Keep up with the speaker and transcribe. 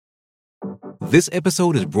This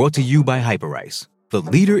episode is brought to you by Hyperice, the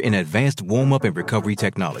leader in advanced warm-up and recovery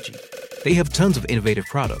technology. They have tons of innovative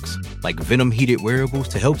products, like Venom-heated wearables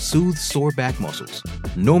to help soothe sore back muscles,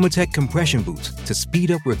 Normatec compression boots to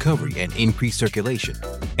speed up recovery and increase circulation,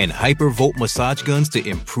 and Hypervolt massage guns to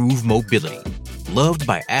improve mobility. Loved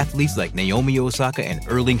by athletes like Naomi Osaka and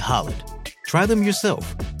Erling Haaland. Try them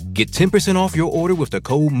yourself. Get 10% off your order with the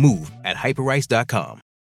code MOVE at hyperice.com.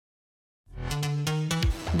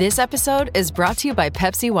 This episode is brought to you by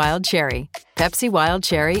Pepsi Wild Cherry. Pepsi Wild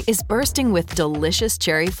Cherry is bursting with delicious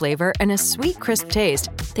cherry flavor and a sweet, crisp taste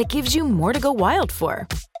that gives you more to go wild for.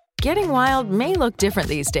 Getting wild may look different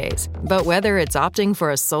these days, but whether it's opting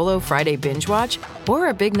for a solo Friday binge watch or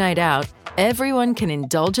a big night out, everyone can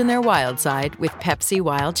indulge in their wild side with Pepsi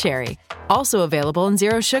Wild Cherry. Also available in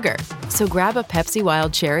Zero Sugar. So grab a Pepsi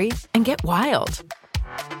Wild Cherry and get wild.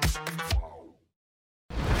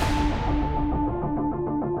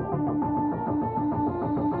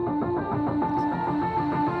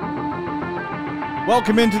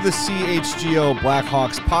 Welcome into the CHGO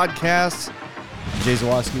Blackhawks Podcast. Jay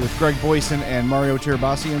Zawaski with Greg Boyson and Mario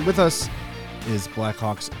Tirabassi. And with us is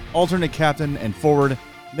Blackhawks alternate captain and forward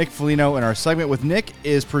Nick Foligno. And our segment with Nick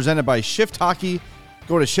is presented by Shift Hockey.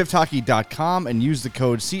 Go to shifthockey.com and use the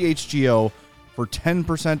code CHGO for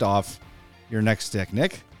 10% off your next stick.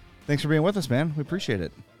 Nick, thanks for being with us, man. We appreciate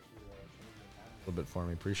it. A little bit for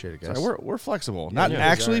me. Appreciate it, guys. Sorry, we're flexible. Not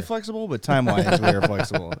actually flexible, but time-wise we are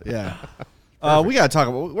flexible. Yeah. We got to talk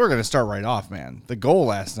about, we're going to start right off, man. The goal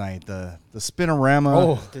last night, the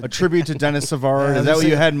spinorama, a tribute to Dennis Savard. Is that what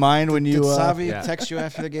you had in mind when you... Did Savi text you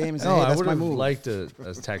after the game and say, no, hey, I that's would my have move? liked a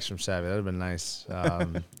text from Savvy. That would have been nice.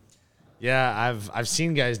 Yeah, I've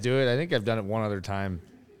seen guys do it. I think I've done it one other time,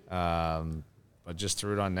 but just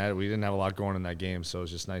threw it on net. We didn't have a lot going in that game, so it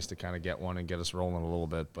was just nice to kind of get one and get us rolling a little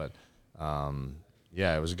bit. But,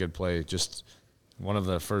 yeah, it was a good play. Just one of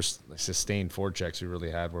the first sustained forechecks we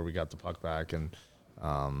really had where we got the puck back. And,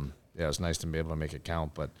 yeah, it was nice to be able to make it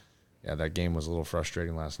count. But, yeah, that game was a little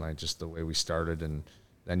frustrating last night, just the way we started. And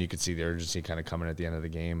then you could see the urgency kind of coming at the end of the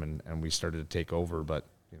game, and we started to take over. But,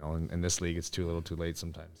 you know, in this league, it's too little too late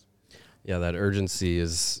sometimes. Yeah, that urgency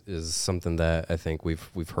is something that I think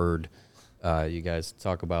we've heard you guys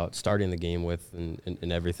talk about starting the game with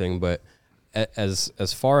and everything. But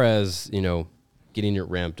as far as, you know, getting it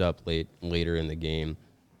ramped up later in the game,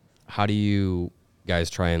 how do you guys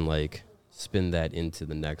try and like spin that into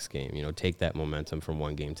the next game? You know, take that momentum from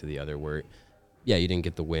one game to the other where, yeah, you didn't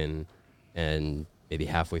get the win and maybe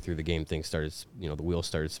halfway through the game things started, you know, the wheels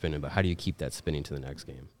started spinning, but how do you keep that spinning to the next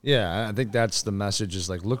game? Yeah, I think that's the message is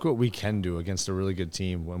like, look what we can do against a really good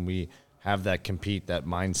team when we have that compete, that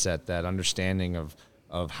mindset, that understanding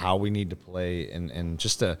of how we need to play and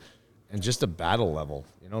just a battle level.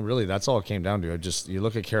 You know, really that's all it came down to. You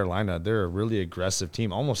look at Carolina, they're a really aggressive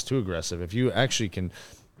team, almost too aggressive. If you actually can,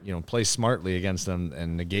 you know, play smartly against them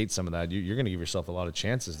and negate some of that, you're going to give yourself a lot of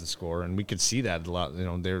chances to score. And we could see that a lot. You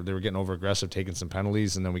know, they were getting over aggressive, taking some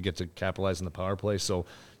penalties, and then we get to capitalize on the power play. So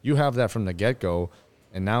you have that from the get-go,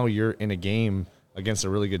 and now you're in a game against a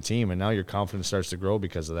really good team, and now your confidence starts to grow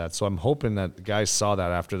because of that. So I'm hoping that the guys saw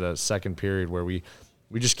that after the second period where we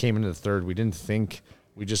just came into the third. We didn't think.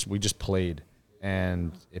 We just played.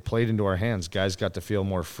 And it played into our hands. Guys got to feel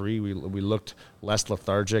more free. We looked less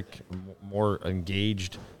lethargic, more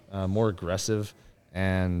engaged, more aggressive.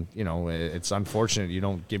 And, you know, it's unfortunate you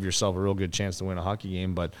don't give yourself a real good chance to win a hockey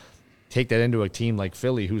game, but take that into a team like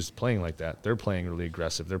Philly who's playing like that. They're playing really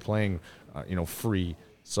aggressive. They're playing, you know, free.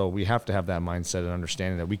 So we have to have that mindset and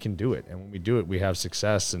understanding that we can do it. And when we do it, we have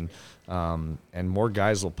success. And more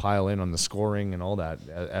guys will pile in on the scoring and all that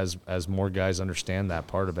as more guys understand that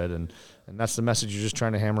part of it. And that's the message you're just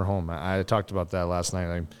trying to hammer home. I talked about that last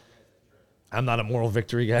night. I'm not a moral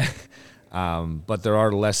victory guy, but there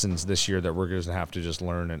are lessons this year that we're going to have to just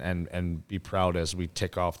learn and be proud as we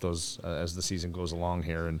tick off those as the season goes along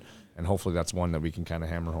here. And hopefully that's one that we can kind of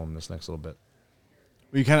hammer home this next little bit.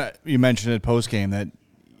 You mentioned it post-game that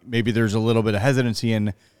maybe there's a little bit of hesitancy and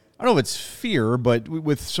I don't know if it's fear, but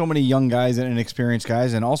with so many young guys and inexperienced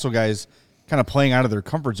guys and also guys kind of playing out of their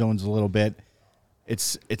comfort zones a little bit,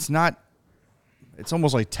 it's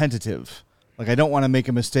almost like tentative. Like I don't want to make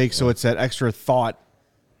a mistake, so it's that extra thought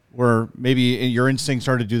where maybe your instinct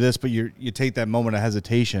started to do this, but you take that moment of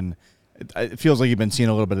hesitation. It feels like you've been seeing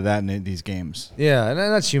a little bit of that in these games. Yeah, and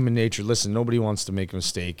that's human nature. Listen, nobody wants to make a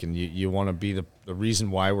mistake, and you want to be the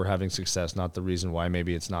reason why we're having success, not the reason why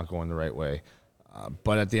maybe it's not going the right way.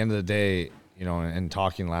 But at the end of the day, you know, and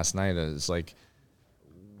talking last night, it's like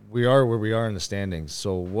we are where we are in the standings.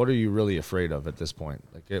 So what are you really afraid of at this point?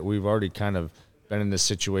 Like we've already kind of been in this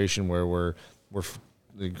situation where we're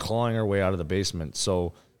clawing our way out of the basement.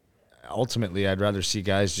 So ultimately, I'd rather see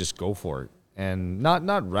guys just go for it, and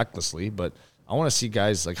not recklessly, but I want to see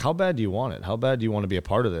guys like, how bad do you want it? How bad do you want to be a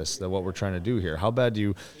part of this? That what we're trying to do here? How bad do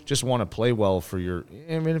you just want to play well for your?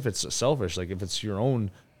 I mean, if it's selfish, like if it's your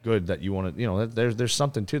own good that you want to, there's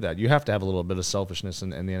something to that. You have to have a little bit of selfishness in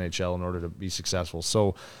the NHL in order to be successful.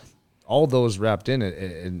 So all those wrapped in it,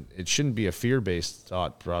 it shouldn't be a fear-based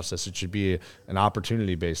thought process. It should be an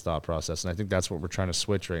opportunity-based thought process. And I think that's what we're trying to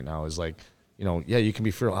switch right now. Is like, yeah, you can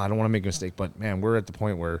be fearful. I don't want to make a mistake, but man, we're at the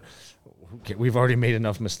point where we've already made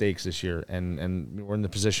enough mistakes this year, and we're in the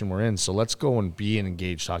position we're in. So let's go and be an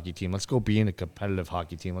engaged hockey team. Let's go be in a competitive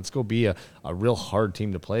hockey team. Let's go be a real hard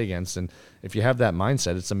team to play against. And if you have that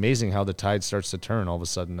mindset, it's amazing how the tide starts to turn all of a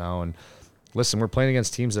sudden now. And listen, we're playing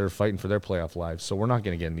against teams that are fighting for their playoff lives, so we're not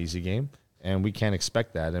going to get an easy game, and we can't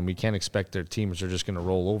expect that. And we can't expect their teams are just going to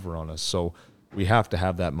roll over on us. So we have to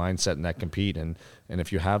have that mindset and that compete. And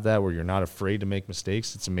if you have that where you're not afraid to make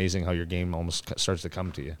mistakes, it's amazing how your game almost starts to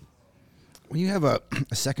come to you. When you have a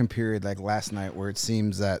second period like last night where it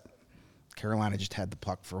seems that Carolina just had the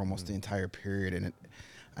puck for almost the entire period, and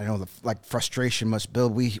I know the frustration must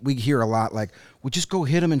build. We hear a lot like, well, just go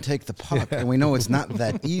hit them and take the puck, and we know it's not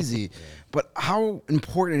that easy. Yeah. But how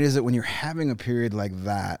important is it when you're having a period like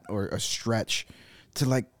that or a stretch to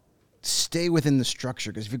like stay within the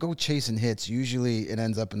structure? Because if you go chasing hits, usually it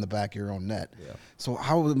ends up in the back of your own net. Yeah. So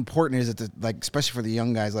how important is it to, like, especially for the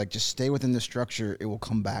young guys, like just stay within the structure? It will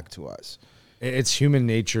come back to us. It's human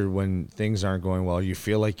nature when things aren't going well. You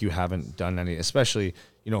feel like you haven't done any, especially,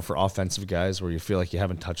 for offensive guys where you feel like you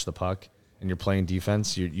haven't touched the puck and you're playing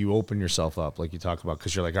defense. You open yourself up, like you talk about,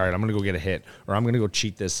 because you're like, all right, I'm going to go get a hit, or I'm going to go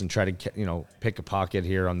cheat this and try to, pick a pocket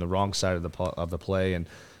here on the wrong side of the play.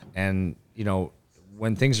 And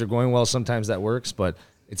when things are going well, sometimes that works, but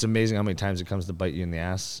it's amazing how many times it comes to bite you in the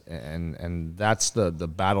ass. And that's the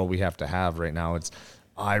battle we have to have right now.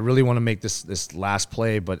 I really want to make this last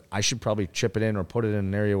play, but I should probably chip it in or put it in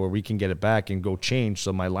an area where we can get it back and go change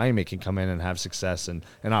so my linemate can come in and have success and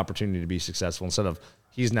an opportunity to be successful, instead of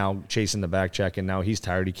he's now chasing the back check and now he's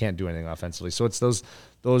tired. He can't do anything offensively. So it's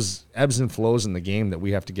those ebbs and flows in the game that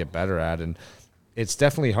we have to get better at. And it's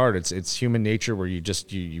definitely hard. It's human nature where you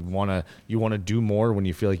want to do more when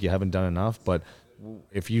you feel like you haven't done enough. But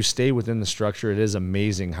if you stay within the structure, it is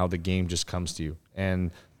amazing how the game just comes to you.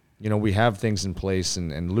 And we have things in place,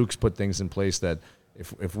 and Luke's put things in place that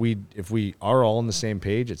if we are all on the same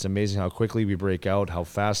page, it's amazing how quickly we break out, how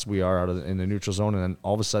fast we are in the neutral zone, and then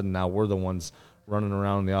all of a sudden now we're the ones running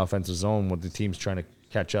around in the offensive zone when the team's trying to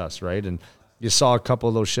catch us, right? And you saw a couple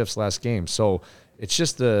of those shifts last game. So it's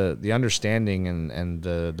just the understanding and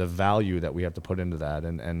the value that we have to put into that.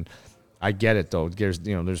 And I get it, though.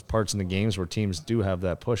 There's parts in the games where teams do have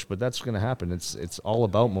that push, but that's going to happen. It's all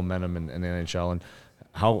about momentum in the NHL, and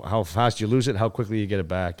how fast you lose it, how quickly you get it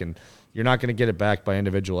back. And you're not going to get it back by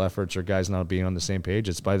individual efforts or guys not being on the same page.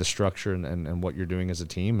 It's by the structure and what you're doing as a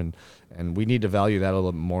team. And we need to value that a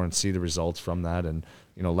little bit more and see the results from that. And,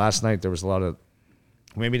 last night there was a lot of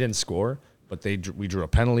 – maybe didn't score, but we drew a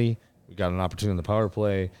penalty. We got an opportunity in the power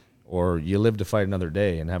play. Or you live to fight another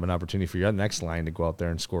day and have an opportunity for your next line to go out there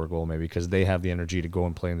and score a goal maybe because they have the energy to go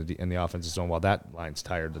and play in the offensive zone while that line's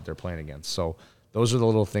tired that they're playing against. So – those are the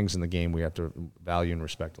little things in the game we have to value and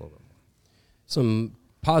respect a little bit more. Some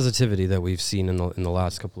positivity that we've seen in the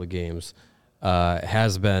last couple of games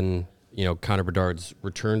has been, Connor Bedard's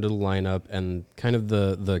return to the lineup and kind of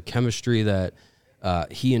the chemistry that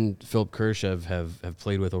he and Philip Kirsch have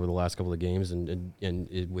played with over the last couple of games and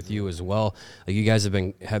with you as well. Like, you guys have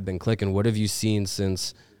been clicking. What have you seen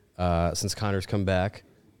since Connor's come back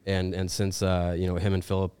and since him and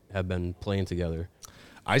Philip have been playing together?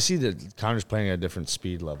 I see that Connor's playing at a different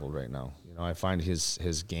speed level right now. I find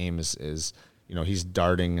his game is he's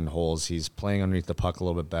darting in holes. He's playing underneath the puck a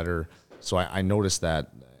little bit better. So I noticed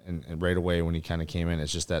that and right away when he kind of came in.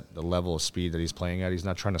 It's just that the level of speed that he's playing at. He's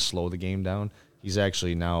not trying to slow the game down. He's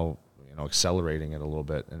actually now accelerating it a little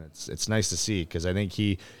bit, and it's nice to see because I think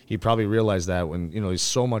he probably realized that when he's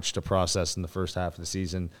so much to process in the first half of the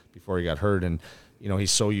season before he got hurt, and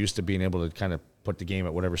he's so used to being able to kind of put the game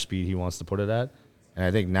at whatever speed he wants to put it at. And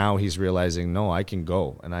I think now he's realizing, no, I can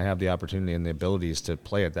go, and I have the opportunity and the abilities to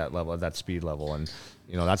play at that level, at that speed level. And,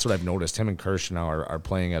 that's what I've noticed. Him and Kirsch now are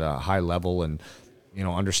playing at a high level and,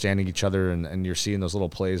 understanding each other. And you're seeing those little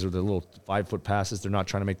plays or the little 5-foot passes. They're not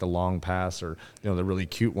trying to make the long pass or, the really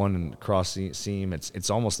cute one and cross the seam. It's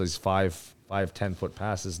almost these 10-foot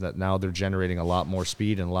passes that now they're generating a lot more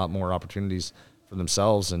speed and a lot more opportunities for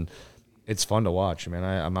themselves. And it's fun to watch. I mean,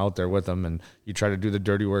 I'm out there with them, and you try to do the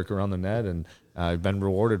dirty work around the net, and I've been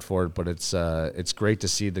rewarded for it. But it's great to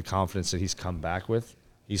see the confidence that he's come back with,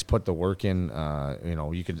 he's put the work in.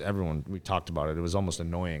 We talked about it. It was almost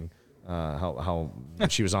annoying how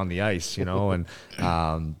she was on the ice, and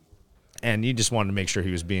you just wanted to make sure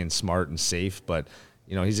he was being smart and safe. But,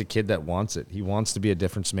 he's a kid that wants it. He wants to be a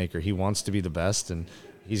difference maker. He wants to be the best, and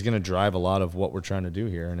he's going to drive a lot of what we're trying to do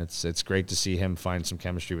here. And it's great to see him find some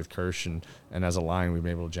chemistry with Kirsch, and as a line, we've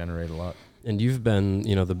been able to generate a lot. And you've been,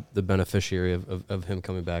 the beneficiary of him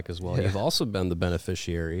coming back as well. Yeah. You've also been the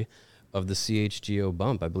beneficiary of the CHGO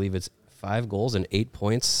bump. I believe it's 5 goals and 8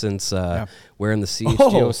 points since wearing the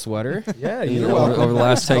CHGO sweater. Yeah, over the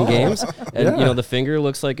last 10 games, and the finger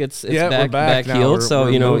looks like it's back healed. So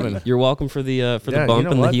you're welcome for the bump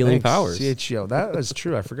and the healing powers. CHGO, that is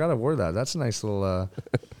true. I forgot I wore that. That's a nice little.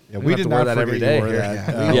 We did not wear that every day.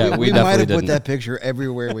 We might have put that picture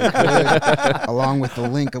everywhere we could, along with the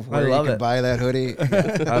link of where you can buy that hoodie.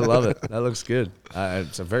 I love it. That looks good.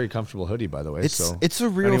 It's a very comfortable hoodie, by the way. It's a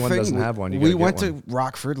real anyone thing. Doesn't have one, we went to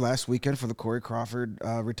Rockford last weekend for the Corey Crawford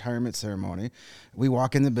retirement ceremony. We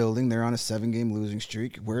walk in the building. They're on a 7-game losing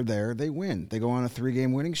streak. We're there. They win. They go on a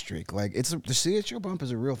 3-game winning streak. Like the CHGO bump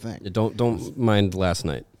is a real thing. Don't mind last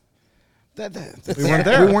night. We weren't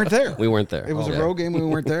there. We weren't there. It was a road game. We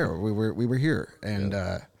weren't there. We were here. And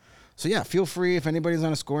so feel free, if anybody's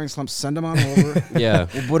on a scoring slump, send them on over. Yeah,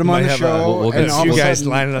 we'll put them on the show. We'll get you guys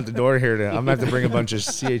lining up the door here. I'm gonna have to bring a bunch of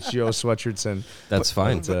CHGO sweatshirts in. That's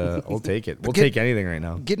fine. We'll take it. We'll take anything right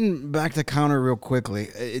now. Getting back to Connor real quickly,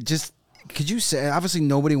 could you say, obviously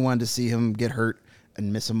nobody wanted to see him get hurt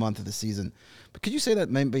and miss a month of the season, but could you say that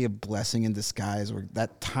might be a blessing in disguise, or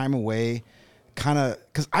that time away? Kind of,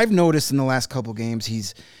 because I've noticed in the last couple games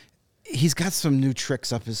he's got some new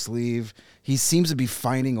tricks up his sleeve. He seems to be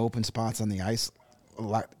finding open spots on the ice a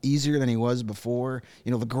lot easier than he was before.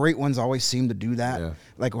 The great ones always seem to do that. Yeah.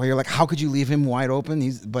 Like where you're like, how could you leave him wide open?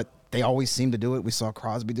 But they always seem to do it. We saw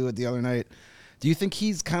Crosby do it the other night. Do you think he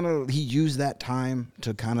used that time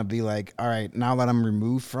to kind of be like, all right, now that I'm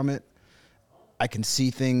removed from it, I can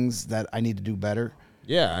see things that I need to do better?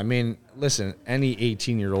 Yeah, I mean, listen, any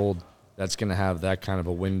 18-year-old that's going to have that kind of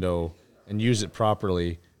a window and use it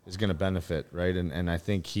properly is going to benefit, right? And I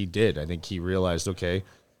think he did. I think he realized, okay,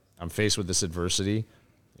 I'm faced with this adversity.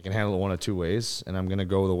 I can handle it one of 2 ways, and I'm going to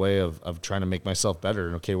go the way of trying to make myself better.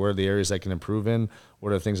 And, okay, where are the areas I can improve in?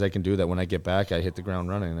 What are the things I can do that when I get back, I hit the ground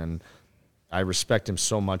running? And I respect him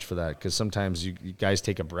so much for that, because sometimes you guys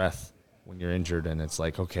take a breath when you're injured, and it's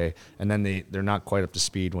like, okay, and then they're not quite up to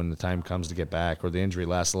speed when the time comes to get back, or the injury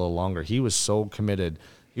lasts a little longer. He was so committed.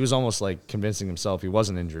 He was almost like convincing himself he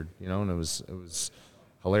wasn't injured, and it was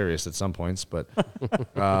hilarious at some points. But,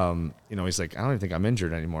 he's like, I don't even think I'm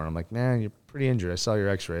injured anymore. And I'm like, man, you're pretty injured. I saw your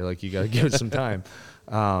x-ray. Like, you got to give it some time.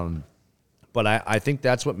 But I think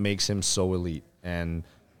that's what makes him so elite. And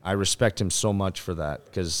I respect him so much for that,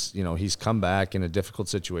 because, he's come back in a difficult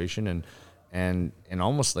situation and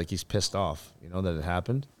almost like he's pissed off, that it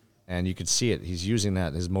happened. And you could see it. He's using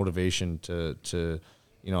that, his motivation to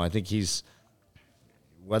I think he's,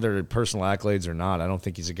 whether personal accolades or not, I don't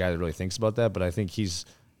think he's a guy that really thinks about that, but I think he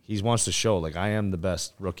wants to show, like, I am the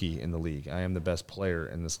best rookie in the league. I am the best player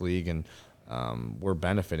in this league, and we're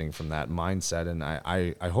benefiting from that mindset. And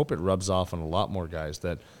I hope it rubs off on a lot more guys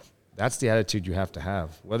that's the attitude you have to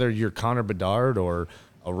have. Whether you're Connor Bedard or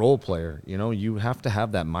a role player, you have to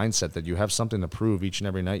have that mindset that you have something to prove each and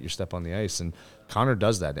every night you step on the ice. And Connor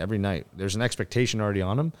does that every night. There's an expectation already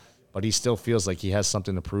on him, but he still feels like he has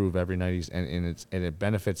something to prove every night, and it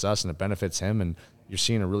benefits us and it benefits him. And you're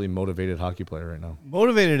seeing a really motivated hockey player right now.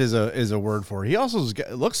 Motivated is a word for it. He also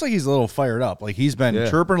looks like he's a little fired up. Like he's been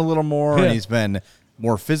chirping a little more, and he's been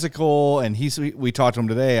more physical. And we talked to him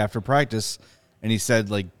today after practice, and he said,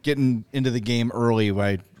 like, getting into the game early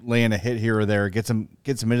by laying a hit here or there gets him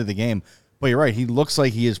into the game. But you're right, he looks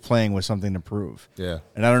like he is playing with something to prove. Yeah.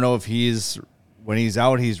 And I don't know if when he's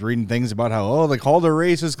out, he's reading things about how, the Calder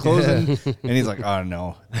race is closing. And he's like, oh,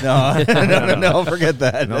 no, forget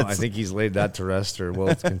that. No, I think he's laid that to rest, or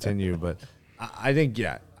will continue. But I think,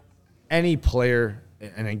 any player,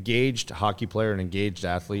 an engaged hockey player, an engaged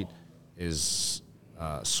athlete is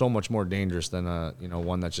so much more dangerous than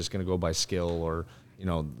one that's just going to go by skill or,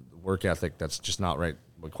 work ethic that's just not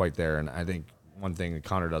quite there. And I think one thing that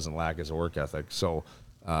Connor doesn't lack is a work ethic. So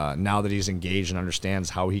now that he's engaged and understands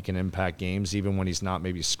how he can impact games, even when he's not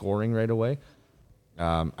maybe scoring right away,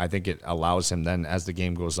 I think it allows him then, as the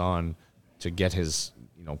game goes on, to get his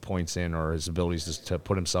points in, or his abilities to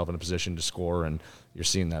put himself in a position to score. And you're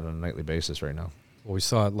seeing that on a nightly basis right now. Well, we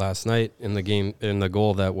saw it last night in the game, in the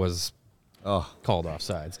goal that was called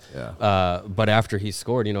offsides. Yeah. But after he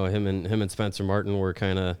scored, him and Spencer Martin were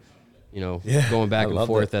kind of going back and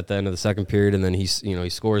forth at the end of the second period, and then he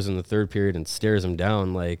scores in the third period and stares him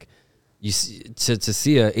down. Like, to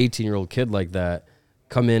see a 18-year-old kid like that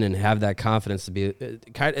come in and have that confidence to be,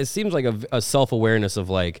 it seems like a self-awareness of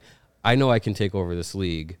like, I know I can take over this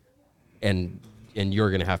league, and you're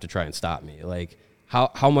going to have to try and stop me. Like,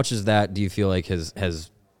 how much is that, do you feel like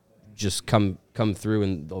has just come through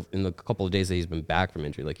in the couple of days that he's been back from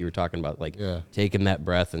injury? Like you were talking about, like taking that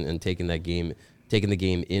breath and taking the game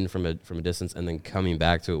in from a distance, and then coming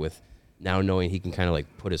back to it with now knowing he can kind of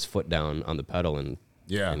like put his foot down on the pedal and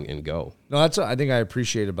go. No, that's what I think I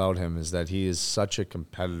appreciate about him, is that he is such a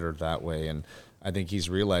competitor that way, and I think he's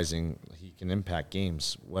realizing he can impact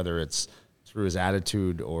games, whether it's through his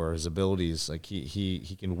attitude or his abilities. Like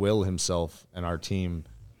he can will himself and our team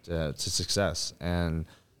to success, and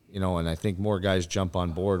and I think more guys jump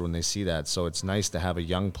on board when they see that. So it's nice to have a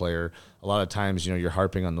young player. A lot of times, you're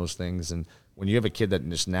harping on those things, and when you have a kid that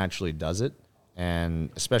just naturally does it, and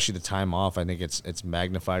especially the time off, I think it's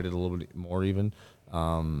magnified it a little bit more even.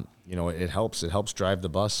 It helps drive the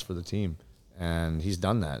bus for the team, and he's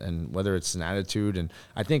done that. And whether it's an attitude, and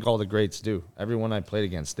I think all the greats do. Everyone I played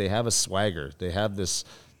against, they have a swagger. They have this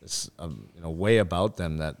way about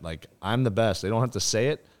them that, like, I'm the best. They don't have to say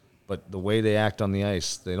it, but the way they act on the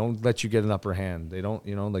ice, they don't let you get an upper hand. They don't,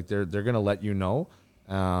 like they're going to let you know.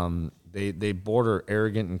 They border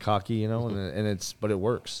arrogant and cocky, but it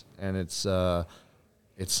works, and it's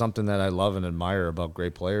something that I love and admire about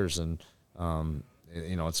great players, and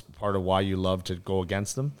it's part of why you love to go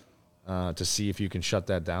against them, to see if you can shut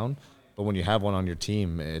that down. But when you have one on your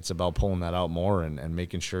team, it's about pulling that out more and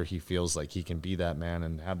making sure he feels like he can be that man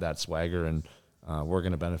and have that swagger, and we're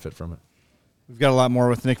going to benefit from it. We've got a lot more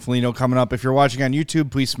with Nick Foligno coming up. If you're watching on YouTube,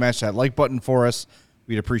 please smash that like button for us.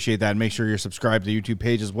 We'd appreciate that. And make sure you're subscribed to the YouTube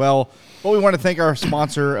page as well. But we want to thank our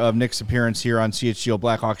sponsor of Nick's appearance here on CHGO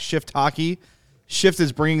Blackhawks, Shift Hockey. Shift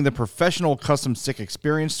is bringing the professional custom stick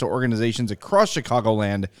experience to organizations across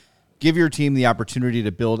Chicagoland. Give your team the opportunity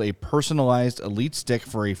to build a personalized elite stick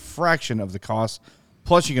for a fraction of the cost.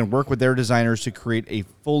 Plus, you can work with their designers to create a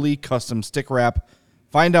fully custom stick wrap.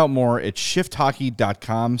 Find out more at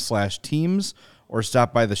shifthockey.com/teams, or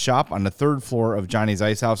stop by the shop on the third floor of Johnny's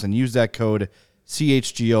Ice House and use that code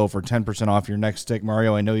CHGO for 10% off your next stick.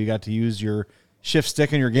 Mario, I know you got to use your Shift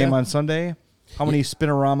stick in your game on Sunday. How many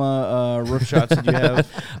Spinorama roof shots did you have?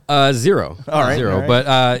 0. All right. 0. All right. But,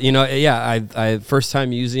 I first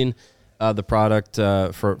time using the product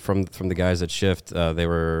from the guys at Shift. They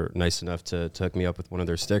were nice enough to hook me up with one of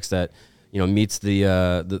their sticks that, meets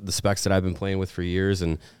the specs that I've been playing with for years.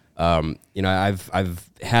 And, I've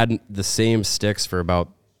had the same sticks for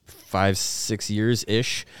about 5-6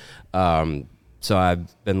 years-ish. So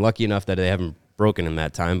I've been lucky enough that they haven't broken in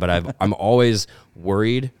that time, but I'm always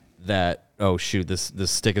worried that, oh shoot, this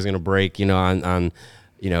stick is going to break, on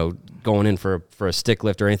going in for a stick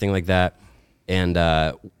lift or anything like that. And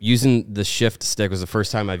using the Shift stick was the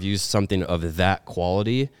first time I've used something of that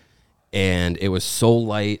quality, and it was so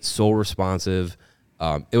light, so responsive.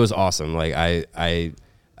 It was awesome. Like I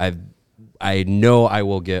know I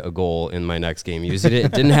will get a goal in my next game using it.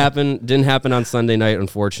 It didn't happen on Sunday night,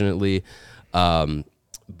 unfortunately.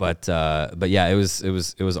 But yeah, it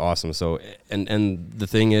was awesome. So, and the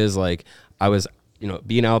thing is, like, I was,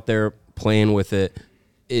 being out there playing with it,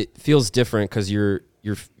 it feels different because you're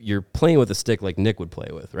playing with a stick like Nick would play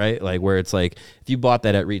with, right? Like, where it's like, if you bought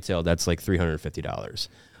that at retail, that's like $350.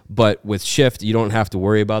 But with Shift, you don't have to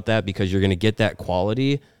worry about that because you're going to get that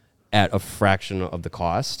quality at a fraction of the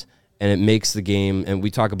cost, and it makes the game, and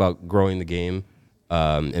we talk about growing the game,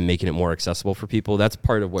 and making it more accessible for people. That's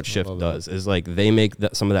part of what Shift does, is like they make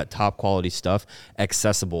some of that top quality stuff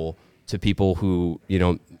accessible to people who,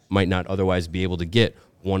 might not otherwise be able to get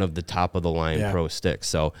one of the top of the line pro sticks.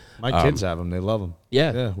 So my kids have them. They love them.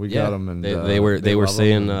 Yeah. We got them. And they were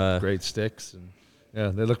saying great sticks.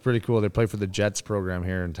 And they look pretty cool. They play for the Jets program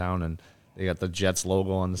here in town, and they got the Jets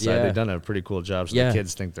logo on the side. They've done a pretty cool job. So the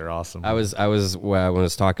kids think they're awesome. When I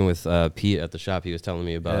was talking with Pete at the shop, he was telling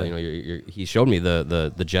me about he showed me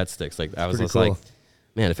the Jet sticks. Like I was just cool. Like,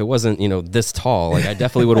 man, if it wasn't this tall, like I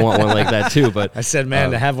definitely would want one like that too. But I said,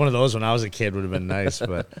 man, to have one of those when I was a kid would have been nice.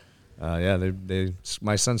 But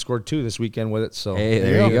my son scored 2 this weekend with it. So hey,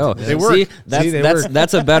 there you go. They work. See,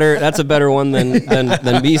 that's a better one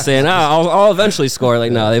than me saying, I'll eventually score.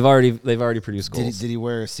 Like, no, they've already produced goals. Did he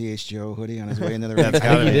wear a CHGO hoodie on his way into the ring? I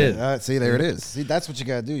think he did. See, there it is. See, that's what you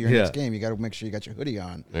got to do. Your next game, you got to make sure you got your hoodie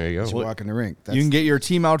on. There you go. As you walk in the rink. You can get your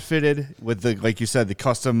team outfitted with the, like you said, the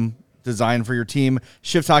custom design for your team.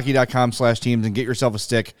 Shifthockey.com/teams and get yourself a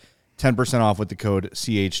stick. 10% off with the code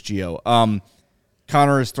CHGO.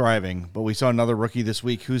 Connor is thriving, but we saw another rookie this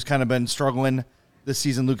week who's kind of been struggling this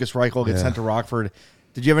season. Lucas Reichel gets sent to Rockford.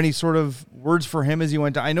 Did you have any sort of words for him as he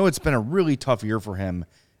went to? I know it's been a really tough year for him,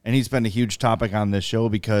 and he's been a huge topic on this show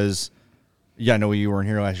because, I know you weren't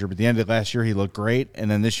here last year, but the end of last year he looked great, and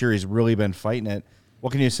then this year he's really been fighting it.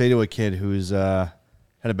 What can you say to a kid who's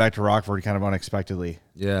headed back to Rockford kind of unexpectedly?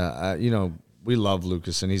 Yeah, we love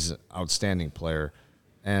Lucas, and he's an outstanding player.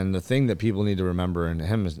 And the thing that people need to remember, and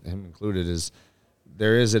him included, is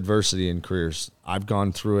there is adversity in careers. I've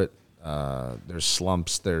gone through it. There's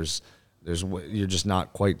slumps. There's you're just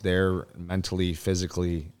not quite there mentally,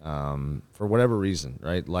 physically, for whatever reason,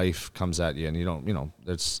 right? Life comes at you, and you don't,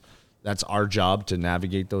 that's our job to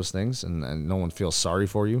navigate those things, and no one feels sorry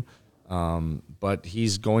for you. But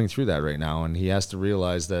he's going through that right now, and he has to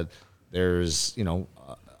realize that there's,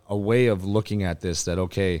 a way of looking at this that,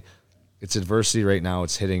 okay, it's adversity right now,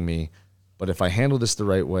 it's hitting me, but if I handle this the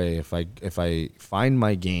right way, if I find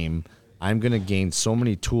my game, I'm going to gain so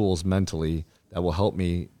many tools mentally that will help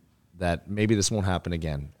me that maybe this won't happen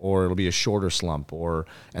again, or it'll be a shorter slump,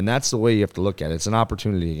 and that's the way you have to look at it. It's an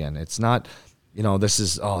opportunity again. It's not, this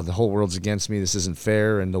is, the whole world's against me, this isn't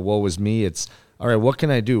fair, and the woe is me. It's, all right, what can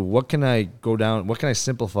I do? What can I go down? What can I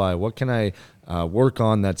simplify? What can I work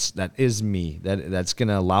on that is me, that's going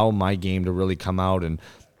to allow my game to really come out and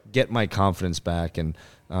get my confidence back? And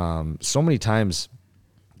so many times,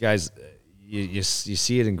 guys, you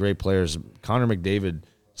see it in great players. Connor McDavid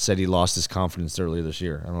said he lost his confidence earlier this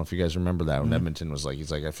year. I don't know if you guys remember that when Edmonton was like,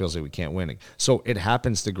 I feel like we can't win. So it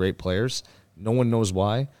happens to great players. No one knows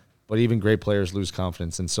why, but even great players lose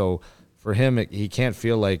confidence. And so for him, he can't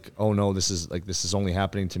feel like, oh no, this is only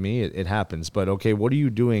happening to me. It happens. But okay, what are you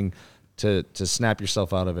doing to snap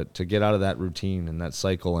yourself out of it, to get out of that routine and that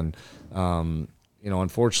cycle? And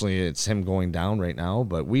unfortunately, it's him going down right now,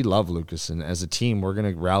 but we love Lucas, and as a team, we're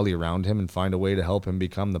going to rally around him and find a way to help him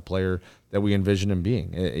become the player that we envision him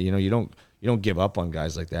being. You don't give up on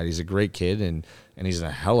guys like that. He's a great kid, and he's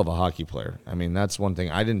a hell of a hockey player. I mean, that's one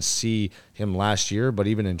thing. I didn't see him last year, but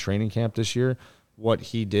even in training camp this year, what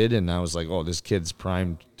he did, and I was like, oh, this kid's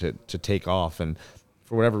primed to take off. And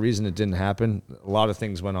for whatever reason, it didn't happen. A lot of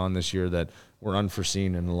things went on this year that were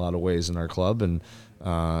unforeseen in a lot of ways in our club, and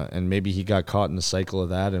maybe he got caught in the cycle of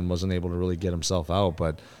that and wasn't able to really get himself out.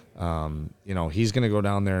 But he's going to go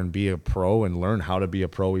down there and be a pro and learn how to be a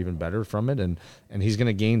pro even better from it, and he's going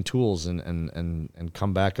to gain tools and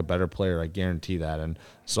come back a better player. I guarantee that. And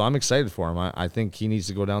so I'm excited for him. I think he needs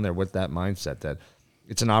to go down there with that mindset that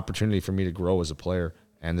it's an opportunity for me to grow as a player,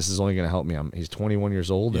 and this is only going to help me. He's 21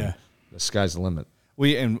 years old, and the sky's the limit.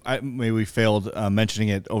 Maybe we failed mentioning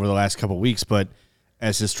it over the last couple of weeks, but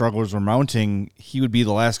as his struggles were mounting, he would be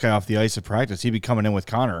the last guy off the ice at practice. He'd be coming in with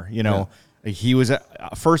Connor. He was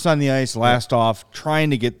first on the ice, last off, trying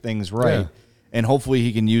to get things right. And hopefully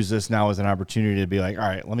he can use this now as an opportunity to be like, all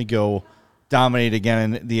right, let me go dominate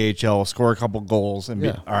again in the AHL, score a couple goals, and be,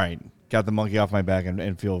 all right, got the monkey off my back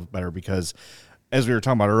and feel better. Because as we were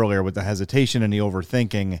talking about earlier with the hesitation and the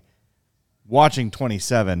overthinking, watching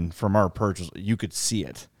 27 from our perch, you could see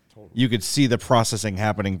it. Totally. You could see the processing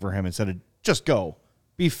happening for him instead of just go.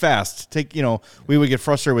 Be fast. We would get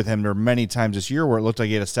frustrated with him. There were many times this year where it looked like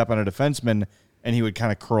he had a step on a defenseman and he would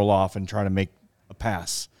kind of curl off and try to make a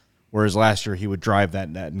pass. Whereas last year he would drive that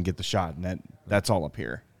net and get the shot, and that's all up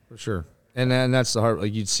here. For sure. And that's the hard.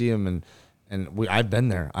 Like, you'd see him, and I've been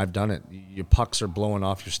there. I've done it. Your pucks are blowing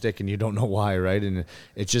off your stick and you don't know why, right? And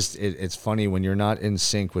it's funny when you're not in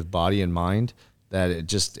sync with body and mind that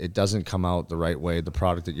it doesn't come out the right way, the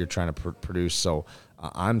product that you're trying to produce. So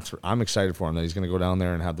I'm excited for him that he's going to go down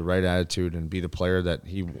there and have the right attitude and be the player that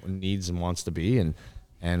he needs and wants to be,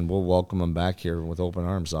 and we'll welcome him back here with open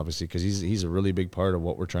arms, obviously, because he's a really big part of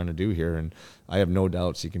what we're trying to do here, and I have no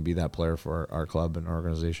doubts he can be that player for our club and our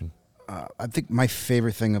organization. I think my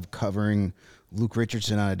favorite thing of covering Luke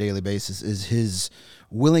Richardson on a daily basis is his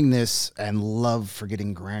willingness and love for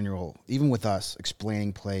getting granular, even with us,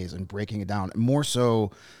 explaining plays and breaking it down. More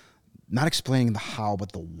so, not explaining the how,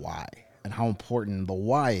 but the why, and how important the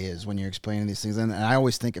why is when you're explaining these things. And I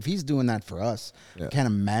always think if he's doing that for us, I can't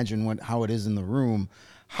imagine how it is in the room.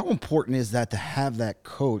 How important is that to have that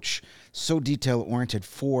coach so detail-oriented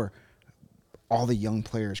for all the young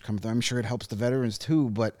players coming through? I'm sure it helps the veterans too,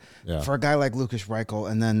 but for a guy like Lucas Reichel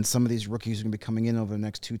and then some of these rookies who are going to be coming in over the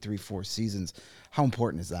next 2, 3, 4 seasons, how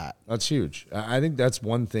important is that? That's huge. I think that's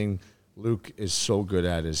one thing Luke is so good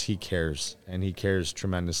at is he cares, and he cares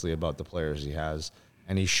tremendously about the players he has,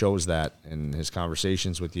 and he shows that in his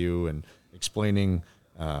conversations with you and explaining,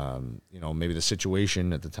 maybe the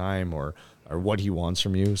situation at the time or what he wants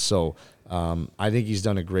from you. So I think he's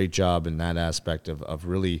done a great job in that aspect of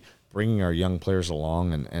really bringing our young players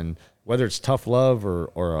along, and whether it's tough love or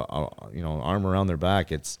an arm around their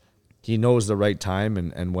back, he knows the right time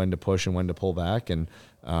and when to push and when to pull back, and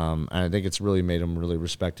I think it's really made him really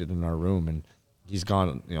respected in our room. And he's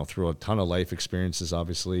gone through a ton of life experiences,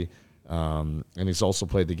 obviously, and he's also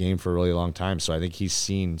played the game for a really long time. So I think he's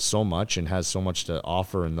seen so much and has so much to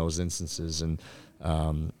offer in those instances. And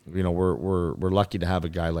we're lucky to have a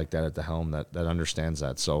guy like that at the helm that understands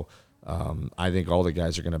that. So I think all the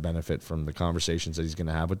guys are going to benefit from the conversations that he's going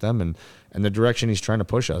to have with them and the direction he's trying to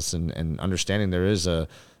push us, and understanding there's a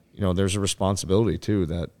responsibility too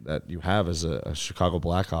that you have as a Chicago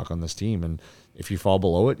Blackhawk on this team. And if you fall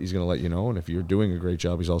below it, he's going to let you know. And if you're doing a great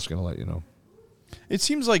job, he's also going to let you know. It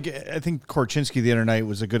seems like, I think Korchinski the other night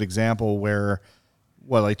was a good example where,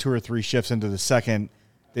 2 or 3 shifts into the second,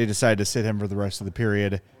 they decided to sit him for the rest of the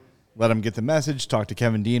period, let him get the message, talk to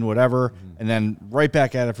Kevin Dean, whatever, and then right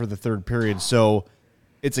back at it for the third period. So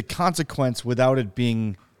it's a consequence without it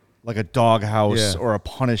being like a doghouse or a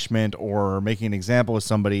punishment or making an example of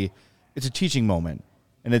somebody. It's a teaching moment.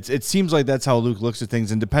 And it seems like that's how Luke looks at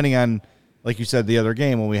things. And depending on, like you said, the other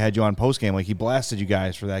game when we had you on postgame, like he blasted you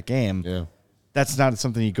guys for that game. Yeah. That's not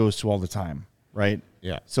something he goes to all the time, right?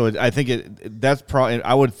 Yeah. So I think that's probably,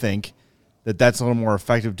 I would think that's a little more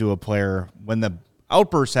effective to a player when the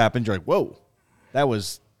outburst happens. You're like, whoa, that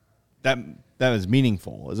was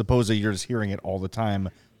meaningful, as opposed to you're just hearing it all the time.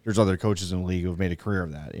 There's other coaches in the league who've made a career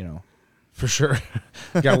of that, For sure.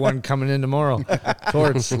 Got one coming in tomorrow.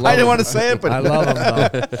 Torts. I didn't want to say it, but I love him,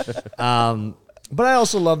 though. But I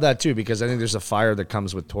also love that, too, because I think there's a fire that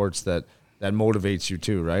comes with Torts that motivates you,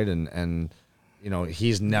 too, right? And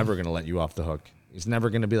he's never going to let you off the hook. He's never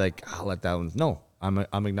going to be like, I'll let that one. No,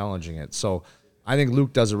 I'm acknowledging it. So I think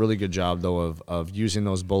Luke does a really good job, though, of using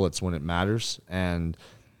those bullets when it matters. And,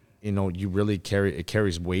 you really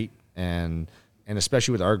carries weight. And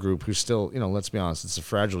especially with our group, who's still, let's be honest, it's a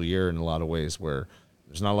fragile year in a lot of ways where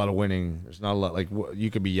there's not a lot of winning. There's not a lot,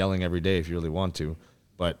 you could be yelling every day if you really want to.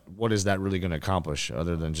 But what is that really going to accomplish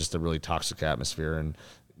other than just a really toxic atmosphere? And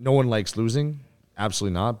no one likes losing.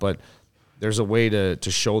 Absolutely not. But there's a way to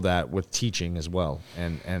show that with teaching as well.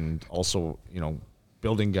 And also,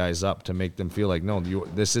 building guys up to make them feel like, no,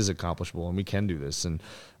 this is accomplishable and we can do this. And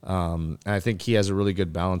I think he has a really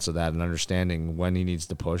good balance of that and understanding when he needs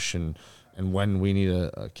to push and when we need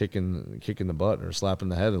a kick in the butt or a slap in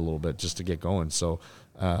the head a little bit just to get going. So,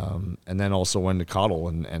 and then also when to coddle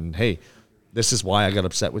and hey, this is why I got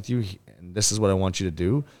upset with you, and this is what I want you to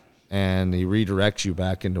do. And he redirects you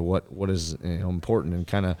back into what is important, and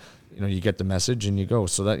kind of you get the message and you go.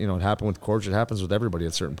 So that it happened with Corge, it happens with everybody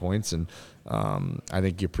at certain points, and I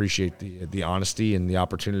think you appreciate the honesty and the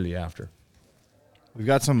opportunity after. We've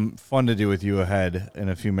got some fun to do with you ahead in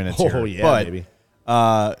a few minutes. Oh here. yeah, baby.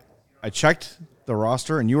 I checked the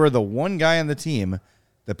roster, and you are the one guy on the team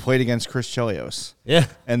that played against Chris Chelios. Yeah,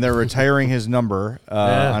 and they're retiring his number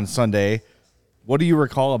on Sunday. What do you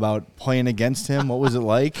recall about playing against him? What was it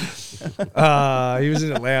like? He was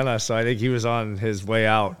in Atlanta, so I think he was on his way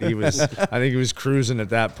out. I think he was cruising at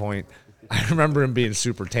that point. I remember him being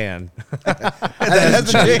super tan.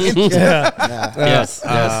 That's changed. Yes.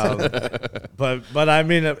 But I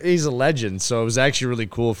mean, he's a legend, so it was actually really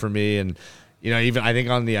cool for me. And even I think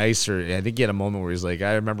on the ice, or I think he had a moment where he's like,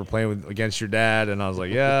 "I remember playing against your dad," and I was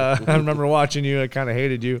like, "Yeah, I remember watching you. I kind of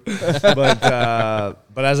hated you." But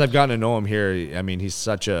as I've gotten to know him here, I mean, he's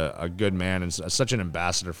such a good man and such an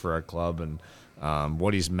ambassador for our club and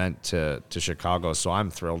what he's meant to Chicago. So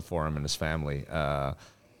I'm thrilled for him and his family.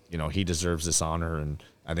 He deserves this honor, and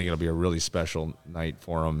I think it'll be a really special night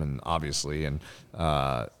for him, and obviously, and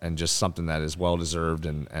just something that is well deserved,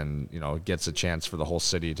 and gets a chance for the whole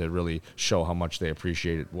city to really show how much they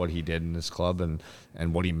appreciate what he did in this club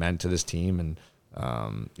and what he meant to this team, and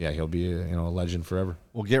he'll be a legend forever.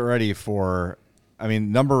 We'll get ready for. I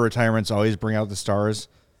mean, number of retirements always bring out the stars,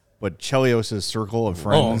 but Chelios' circle of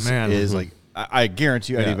friends is like. I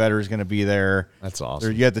guarantee you Eddie Vedder is going to be there. That's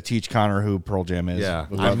awesome. You have to teach Connor who Pearl Jam is. Yeah, I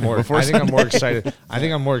think I'm more excited. I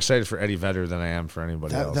think I'm more excited for Eddie Vedder than I am for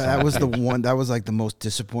anybody else. That was the one. That was like the most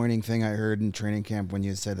disappointing thing I heard in training camp when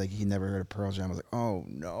you said like he never heard of Pearl Jam. I was like, oh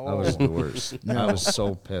no, that was the worst. I was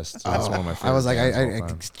so pissed. That's one of my favorites. I was like, I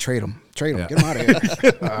trade him, get him out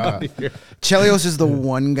of here. Chelios is the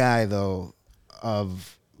one guy though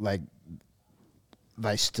of like that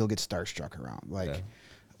I still get starstruck around.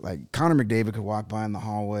 Like Connor McDavid could walk by in the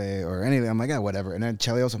hallway or anything. I'm like, whatever. And then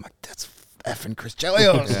Chelios, I'm like, that's effing Chris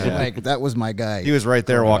Chelios. Like that was my guy. He was right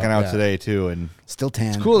there walking out today too, and still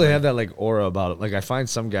tan. It's cool they have that like aura about it. Like I find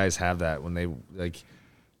some guys have that when they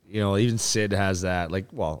even Sid has that. Like,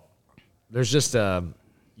 well, there's just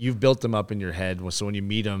you've built them up in your head. So when you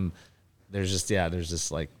meet them, there's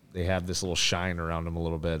this like, they have this little shine around them a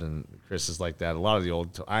little bit. And Chris is like that. A lot of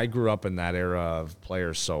the I grew up in that era of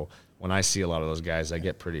players. So when I see a lot of those guys, I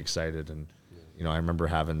get pretty excited. And, you know, I remember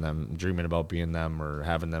having them, dreaming about being them or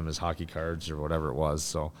having them as hockey cards or whatever it was.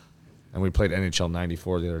 So, and we played NHL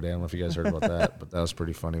 94 the other day. I don't know if you guys heard about that, but that was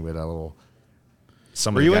pretty funny. We had a little,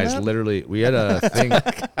 some of the guys literally, we had a thing,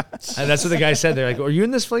 and that's what the guy said. They're like, "Are you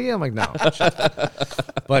in this for you?" I'm like, "No."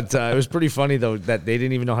 But it was pretty funny though that they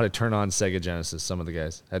didn't even know how to turn on Sega Genesis. Some of the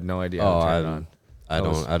guys had no idea how to turn it on.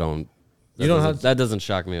 I don't. You don't have that doesn't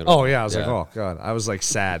shock me at all. Oh yeah, I was like, oh god, I was like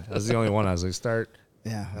sad. I was the only one. I was like, start.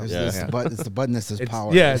 Yeah, it's the button that says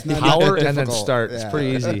power. Yeah, it's not power and then difficult. start. Yeah. It's pretty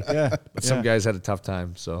easy. But some guys had a tough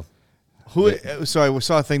time. So So I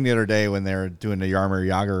saw a thing the other day when they were doing the Jaromir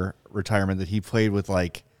Jagr retirement that he played with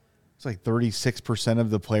like, it's like 36% of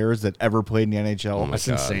the players that ever played in the NHL. That's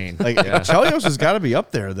insane. Like Chelios has got to be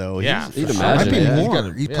up there though. Yeah, You'd Might be imagine.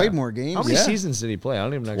 more. He played more games. How many seasons did he play? I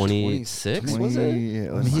don't even know. 26 was it? I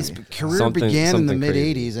mean, his career Something- began in the something mid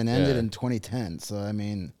crazy. '80s and ended Yeah. in 2010. So I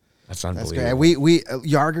mean, That's that's unbelievable. great. We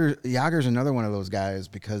Yager's another one of those guys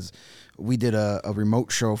because we did a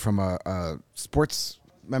remote show from a sports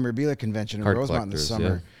memorabilia convention in Card Rosemont this collectors,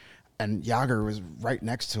 summer, and Yager was right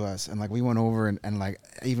next to us, and like we went over and like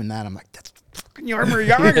even that I'm like that's fucking Jaromir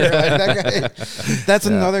Jagr. Like, that guy, that's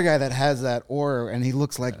another guy that has that aura, and he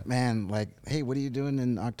looks like man, like hey, what are you doing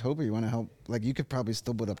in October? You want to help? Like you could probably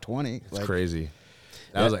still put up 20. It's like, crazy.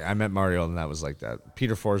 That was like I met Mario and that was like that.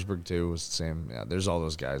 Peter Forsberg too was the same. Yeah, there's all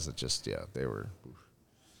those guys that just they were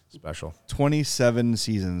special. 27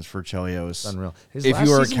 seasons for Chelios. It's unreal. His If last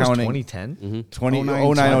you are season was counting 2010.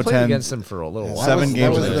 2009, I played 010. against him for a little while. 7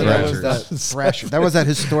 games with the Thrashers. That was that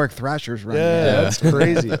historic Thrashers run. Yeah, that's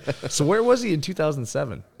crazy. So where was he in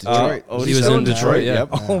 2007? Detroit. He was in Detroit. Yeah. Yep.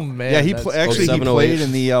 Oh man. Yeah, he that's- actually he 07, played 08.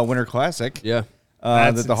 in the Winter Classic. Yeah.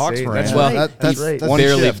 That That's the Hawks insane. were That's in. right. Well, that's right. that's One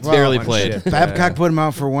barely shift. barely One played. shift. Babcock put him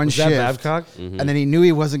out for one Was shift. that Babcock? And then he knew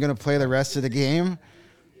he wasn't going to play the rest of the game.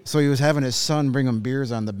 So he was having his son bring him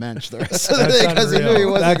beers on the bench the rest of the day because he knew he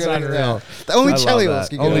wasn't That's going to. unreal. Only I love Chelios that.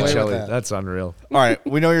 could get Only away with Cheli. that. That's unreal. All right,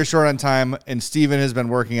 we know you're short on time, and Steven has been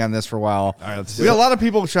working on this for a while. All right, let's We got a lot of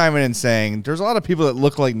people chiming in saying there's a lot of people that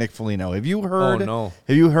look like Nick Foligno. Have you heard? Oh, no.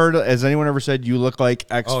 Have you heard? Has anyone ever said you look like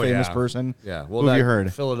X Oh, famous yeah. person? Yeah. Well, Who have that you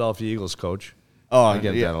heard? Philadelphia Eagles coach. Oh, I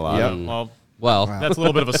get that a lot. Yep. Well, Well, that's a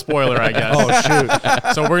little bit of a spoiler, I guess. Oh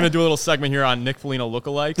shoot. So we're going to do a little segment here on Nick Foligno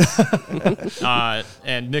lookalikes.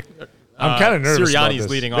 And Nick I'm kind of nervous. about Sirianni's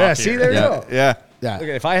this. leading Yeah. off See, here. there you go. Yeah. Yeah. Look,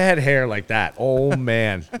 if I had hair like that, oh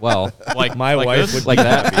man, well, Like my like wife this? would like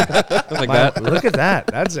that, like that. Look at that.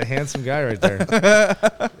 That's a handsome guy right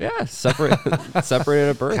there. Yeah, separated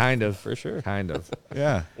at birth. Kind of, for sure. Kind of.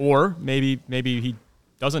 Yeah. Or maybe he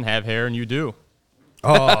doesn't have hair and you do.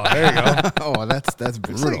 Oh, there you go. Oh, that's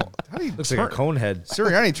brutal. How do you Looks like a cone head.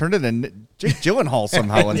 Sirianni turned into Jake Gyllenhaal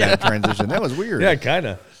somehow in that transition. That was weird. Yeah, kind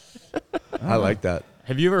of. I like that.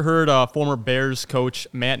 Have you ever heard former Bears coach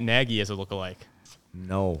Matt Nagy as a lookalike?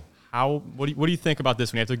 No. What do you think about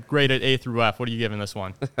this one? You have to grade it A through F. What are you giving this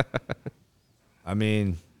one? I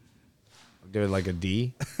mean, I'll give it like a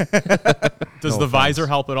D. Does the visor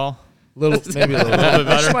help at all? Maybe a little bit better.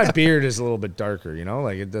 Just my beard is a little bit darker, you know?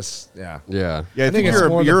 Like it just, yeah. Yeah. Yeah, I think it's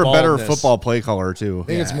more the you're a better baldness. football play caller too. I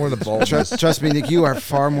think it's more the baldness. Trust me, Nick, you are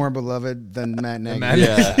far more beloved than Matt Nagy.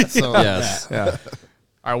 Yeah. So, Yes. Yeah.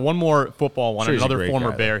 All right, one more football one. Sure, he's a Another great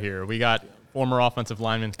former guy, Bear here. We got former offensive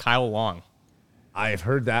lineman Kyle Long. I've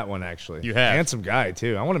heard that one actually. You have? Handsome guy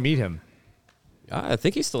too. I want to meet him. I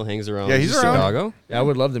think he still hangs around. Yeah, he's around. Chicago. Yeah, I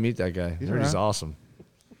would love to meet that guy. He's around. awesome.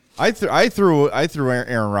 I threw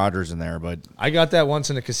Aaron Rodgers in there, but I got that once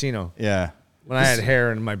in a casino yeah, when I had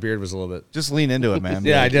hair and my beard was a little bit. just lean into it, man.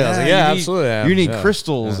 Yeah, I did. I was like, yeah, you need- absolutely I am. You need Yeah.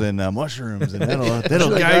 crystals and mushrooms, and that'll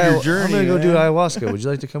Like, guide your journey. I'm gonna go do man. ayahuasca. Would you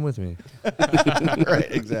like to come with me? Right,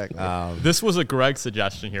 exactly. This was a Greg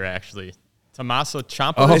suggestion here, actually. Tommaso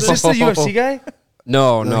Ciampa. Oh, is Is it? this the UFC guy?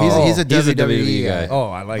 No, he's a WWE guy. Oh,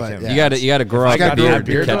 I like But, him. yeah. You got to grow I up got a beard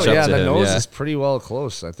beard, to catch yeah, up to the him. nose Yeah. is pretty well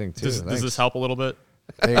close, I think, too. Does this help a little bit?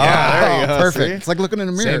 there you go. Perfect. See? It's like looking in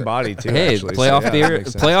a mirror. Same body, too. Hey, actually, playoff so, yeah, that beard,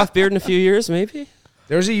 makes sense. playoff beard in a few years, maybe.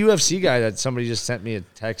 There's a UFC guy that somebody just sent me a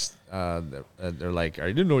text. They're like, I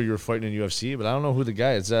didn't know you were fighting in UFC, but I don't know who the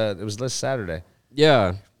guy is. It was this Saturday.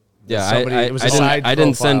 Yeah, yeah. Somebody- I it was a didn't, side I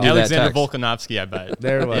didn't send you profile. that Alexander text. Volkanovski, I bet.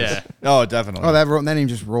 There it was. Yeah. Oh, definitely. Oh, that name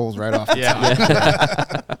just rolls right off. Yeah.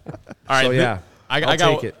 All right. So, yeah, I got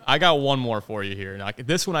take it. I got one more for you here. Now,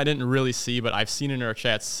 this one I didn't really see, but I've seen it in our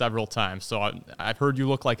chat several times. So I've heard you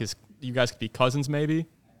look like you guys could be cousins, maybe.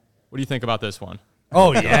 What do you think about this one?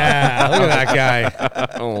 Oh, yeah. Look at that guy.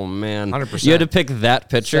 Oh man, 100%. You had to pick that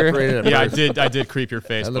picture. Separated at Yeah, birth. I did creep your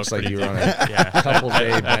Facebook. That looks like pretty you were on deep. a couple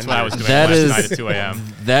day That's what I was doing That last is- night at 2 a.m.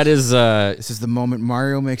 That is This is the moment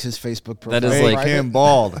Mario makes his Facebook profile. That is Make like- him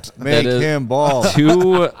bald. Make is- him bald.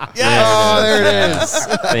 two. There it is.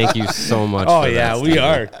 Thank you so much. Oh, for yeah, that, we Steven.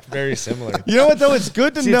 are very similar. You know what, though? It's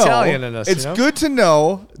good to It's the know. Italian in us, It's you know? good to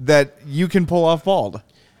know that you can pull off bald.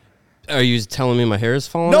 Are you telling me my hair is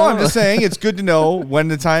falling No, out? I'm just saying it's good to know when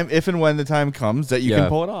the time, if and when the time comes, that you Yeah. can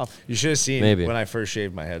pull it off. You should have seen Maybe. when I first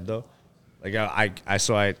shaved my head, though. Like,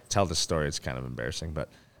 I tell the story. It's kind of embarrassing, but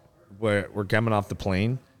we're coming off the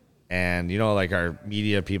plane, and, you know, like our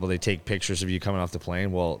media people, they take pictures of you coming off the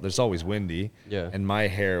plane. Well, there's always windy. Yeah. And my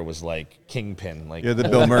hair was like kingpin. Like, You're the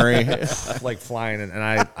Bill Murray. like flying,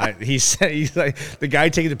 and he said, he's like, the guy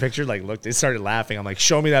taking the picture like looked, they started laughing. I'm like,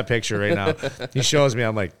 show me that picture right now. He shows me.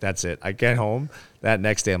 I'm like, that's it. I get home that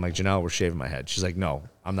next day. I'm like, Janelle, we're shaving my head. She's like, no,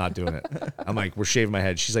 I'm not doing it. I'm like, we're shaving my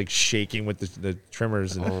head. She's like shaking with the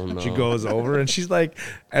trimmers, and she goes over, and she's like,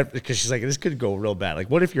 because she's like, this could go real bad. Like,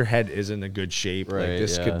 what if your head isn't in good shape? Right, Like,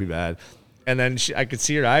 this yeah. could be bad. And then I could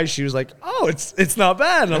see her eyes. She was like, "Oh, it's not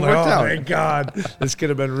bad." And I'm like, worked "Oh out. my god, this could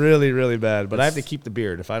have been really, really bad." But I have to keep the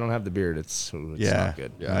beard. If I don't have the beard, it's not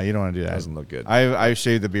good. Yeah, you don't want to do that. It doesn't look good. I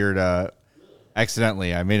shaved the beard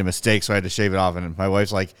accidentally. I made a mistake, so I had to shave it off. And my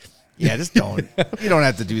wife's like, "Yeah, just don't. You don't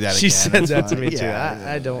have to do that." She again. said It's that to fine." me too. Yeah.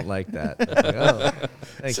 I don't like that. I'm like, oh,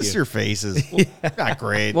 thank It's just you. your face is not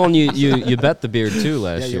great. Well, and you bet the beard too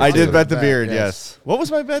last year. I too. did bet the Bet, beard. yes. Yes. What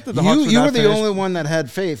was my bet that the Hawks would You not were the finish? only one that had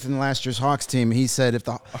faith in last year's Hawks team. He said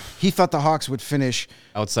he thought the Hawks would finish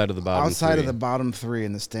outside of the bottom. outside three. of the bottom three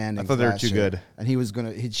in the standings. I thought they were last too year. good. and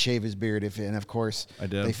he'd shave his beard and of course I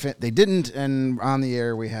did. They didn't, and on the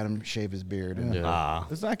air we had him shave his beard. And Yeah.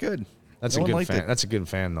 It's not good. That's No a one good liked fan. it. That's a good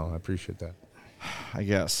fan, though. I appreciate that. I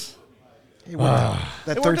guess. it worked out.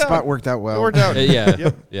 That It third worked spot out. worked out well. It worked out. Yeah,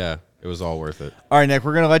 Yep. yeah. It was all worth it. All right, Nick,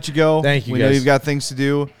 we're going to let you go. Thank you, We know guys. you've got things to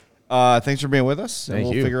do. Thanks for being with us. And Thank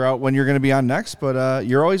we'll you. figure out when you're going to be on next, but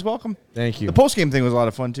you're always welcome. Thank you. The post-game thing was a lot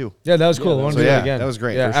of fun, too. Yeah, that was cool. I want so to do yeah, that again. that was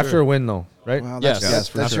great, Yeah, for after sure. a win, though, right? Well, Yes, that's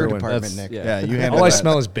for your sure. department, That's- Nick. Yeah, you handled All I that.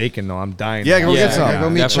 smell is bacon, though. I'm dying. Yeah, go Yeah, get some. Go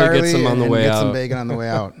meet Definitely Charlie get some on the and way get some out. bacon on the way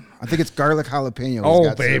out. I think it's garlic jalapeno. he's Oh,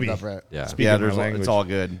 got served baby. up right. Yeah. Speaking Yeah, my language. it's all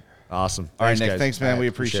good. Awesome. All right, Thanks, Nick, guys. thanks, man. All right, We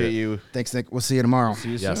appreciate you. Thanks, Nick. We'll see you tomorrow. See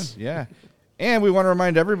you Yes. soon. Yeah. And we want to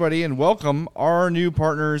remind everybody and welcome our new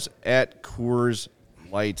partners at Coors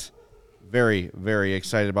Light. Very, very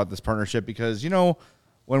excited about this partnership because, you know,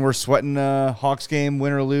 when we're sweating a Hawks game,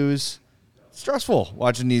 win or lose, it's stressful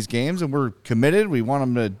watching these games, and we're committed. We want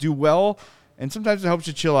them to do well, and sometimes it helps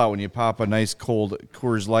you chill out when you pop a nice cold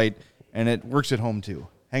Coors Light, and it works at home too.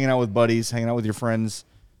 Hanging out with buddies, hanging out with your friends,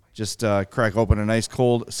 just crack open a nice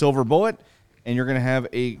cold Silver Bullet, and you're going to have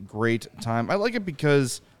a great time. I like it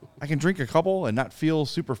because I can drink a couple and not feel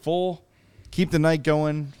super full. Keep the night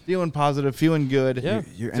going, feeling positive, feeling good. Yeah.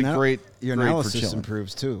 It's a great Your great for analysis chilling.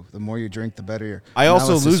 improves too. The more you drink, the better your. I also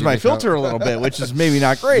analysis lose you my become. filter a little bit, which is maybe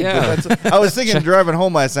not great. Yeah. But I was thinking driving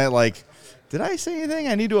home last night, like, did I say anything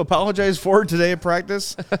I need to apologize for today at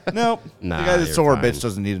practice? Nope. Nah, the guy that's you're sore fine. bitch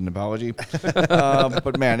doesn't need an apology.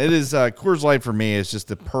 But man, it is Coors Light for me. It's just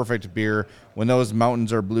the perfect beer. When those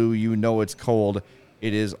mountains are blue, you know it's cold.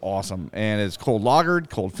 It is awesome. And it's cold lagered,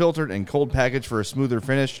 cold filtered, and cold packaged for a smoother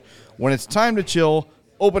finish. When it's time to chill,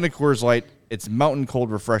 open a Coors Light. It's mountain cold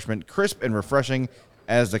refreshment, crisp and refreshing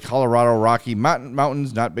as the Colorado Rocky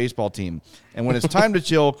Mountains, not baseball team. And when it's time to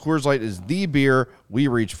chill, Coors Light is the beer we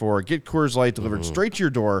reach for. Get Coors Light delivered straight to your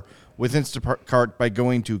door with Instacart by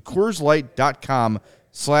going to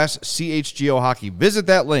CoorsLight.com/CHGO Hockey. Visit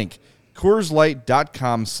that link,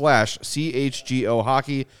 CoorsLight.com/CHGO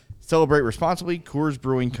Hockey. Celebrate responsibly. Coors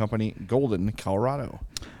Brewing Company, Golden, Colorado.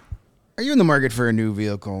 Are you in the market for a new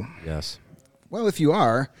vehicle? Yes. Well, if you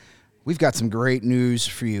are, we've got some great news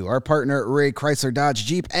for you. Our partner, Ray Chrysler Dodge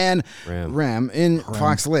Jeep and Ram in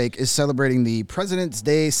Fox Lake, is celebrating the President's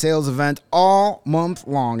Day sales event all month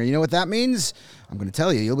long. And you know what that means? I'm going to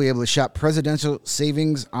tell you. You'll be able to shop presidential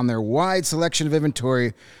savings on their wide selection of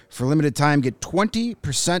inventory. For a limited time, get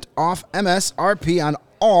 20% off MSRP on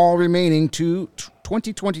all remaining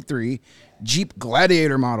 2023 Jeep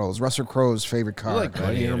Gladiator models, Russell Crowe's favorite car. You like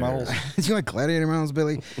Gladiator models? Do you like Gladiator models,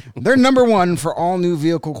 Billy? They're number one for all new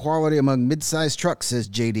vehicle quality among midsize trucks, says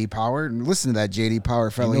J.D. Power. And listen to that J.D. Power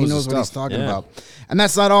fella. He knows what he's talking about. And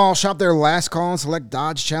that's not all. Shop their last call and select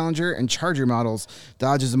Dodge Challenger and Charger models.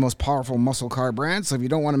 Dodge is the most powerful muscle car brand, so if you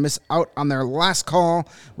don't want to miss out on their last call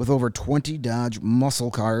with over 20 Dodge muscle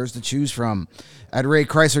cars to choose from. At Ray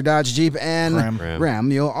Chrysler Dodge Jeep and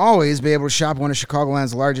Ram, you'll always be able to shop one of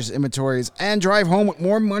Chicagoland's largest inventories savings and drive home with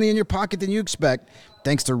more money in your pocket than you expect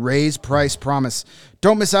thanks to Ray's Price Promise.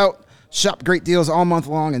 Don't miss out. Shop great deals all month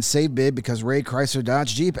long and save big because Ray Chrysler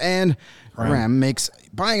Dodge Jeep and Ram makes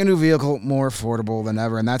buying a new vehicle more affordable than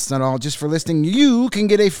ever. And that's not all. Just for listening, you can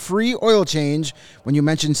get a free oil change when you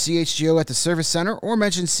mention CHGO at the service center or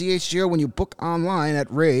mention CHGO when you book online at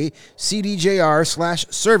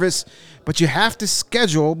raycdjr/service. But you have to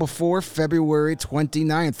schedule before February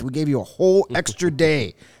 29th. We gave you a whole extra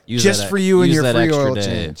day just for you and your free oil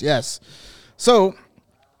change. Yes. So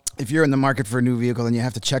if you're in the market for a new vehicle, then you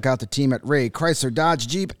have to check out the team at Ray Chrysler Dodge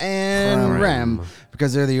Jeep and Ram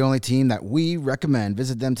because they're the only team that we recommend.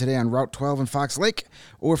 Visit them today on Route 12 in Fox Lake,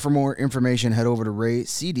 or for more information, head over to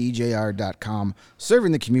raycdjr.com.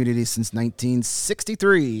 Serving the community since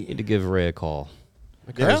 1963. Need to give Ray a call.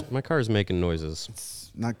 My car's making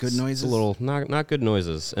noises. Not good noises? It's a little not good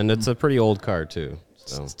noises, and it's a pretty old car too.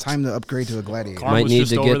 So it's time to upgrade to a Gladiator. Carm was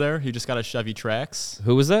just over there. He just got a Chevy Trax.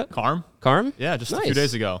 Who was that? Carm? Yeah, just a few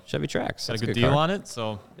days ago. Chevy Trax. Got a good deal on it,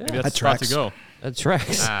 so maybe that's the spot to go. That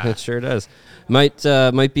tracks. That sure does. Might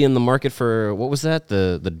be in the market for, what was that?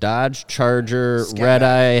 The Dodge Charger Red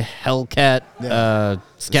Eye Hellcat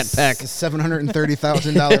Scat Pack.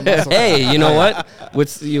 $730,000 muscle. Hey, you know what?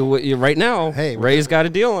 Right now, hey, Ray's got a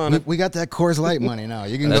deal on it. We got that Coors Light money now.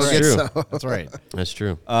 You can That's go get true. some. That's right. That's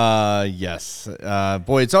true. Yes.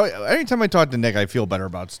 Boy, it's anytime I talk to Nick, I feel better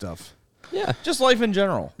about stuff. Yeah. Just life in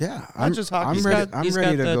general. Yeah. Not just hockey. I'm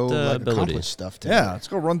ready to go accomplish stuff today. Yeah, let's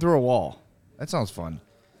go run through a wall. That sounds fun.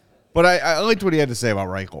 But I liked what he had to say about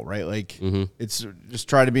Reichel, right? Like, it's just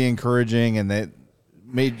try to be encouraging, and that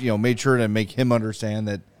made sure to make him understand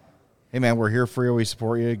that, hey, man, we're here for you. We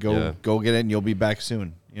support you. Go get it, and you'll be back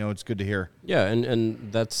soon. It's good to hear. Yeah,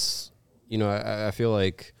 and that's, I feel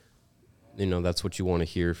like, that's what you want to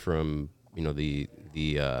hear from, the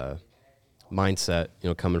mindset,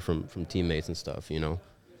 coming from teammates and stuff,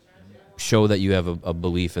 show that you have a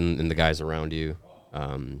belief in the guys around you,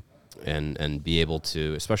 and be able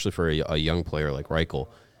to, especially for a young player like Reichel,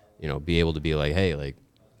 be able to be like, hey, like,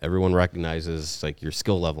 everyone recognizes like your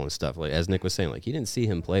skill level and stuff. Like, as Nick was saying, like, he didn't see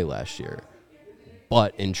him play last year,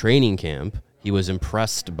 but in training camp, he was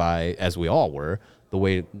impressed by, as we all were, the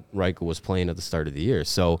way Reichel was playing at the start of the year.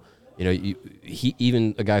 So, he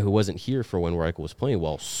even a guy who wasn't here for when Reichel was playing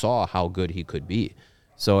well saw how good he could be.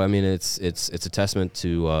 So, I mean, it's a testament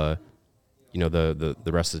to the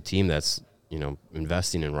rest of the team that's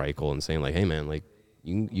investing in Reichel and saying like, hey man, like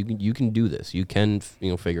you can do this. You can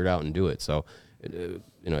figure it out and do it. So,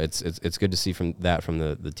 it's good to see from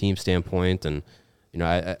the team standpoint, and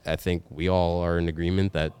I think we all are in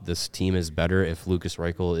agreement that this team is better if Lucas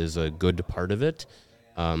Reichel is a good part of it.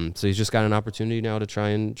 So he's just got an opportunity now to try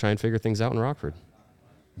and figure things out in Rockford.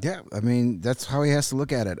 Yeah, I mean, that's how he has to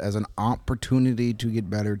look at it, as an opportunity to get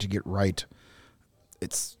better, to get right.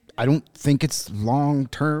 I don't think it's long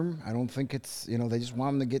term. I don't think it's, they just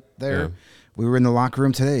want him to get there. Yeah. We were in the locker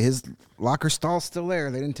room today. His locker stall's still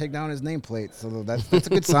there. They didn't take down his nameplate, so that's a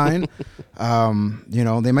good sign.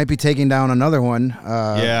 They might be taking down another one.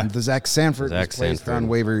 The Zach Sanford was placed on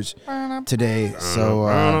waivers today.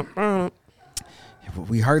 So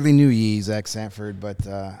we hardly knew Zach Sanford, but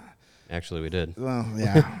actually we did. Well,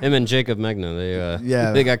 yeah. Him and Jacob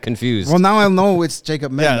Megna, they got confused. Well, now I know it's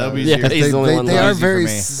Jacob Megna. Yeah, that'll be easier. He's the only one they are very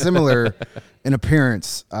similar in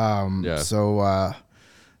appearance. So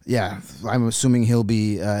I'm assuming he'll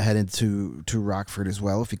be headed to Rockford as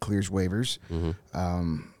well if he clears waivers.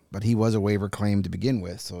 But he was a waiver claim to begin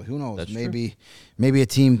with, so who knows? That's maybe a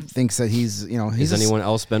team thinks that he's Has anyone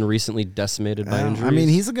else been recently decimated by injuries? I mean,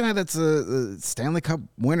 he's a guy that's a Stanley Cup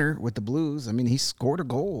winner with the Blues. I mean, he scored a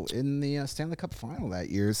goal in the Stanley Cup final that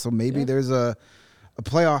year, so maybe there's a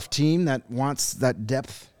playoff team that wants that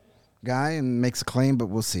depth guy and makes a claim, but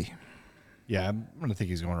we'll see. Yeah, I'm going to think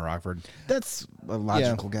he's going to Rockford. That's a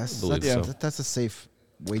logical guess. That's a safe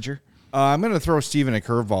wager. I'm going to throw Steven a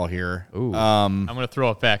curveball here. Ooh. I'm going to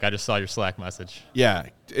throw it back. I just saw your Slack message. Yeah,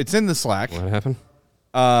 it's in the Slack. What happened?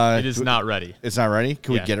 It is not ready. It's not ready?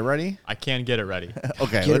 Can we get it ready? I can get it ready.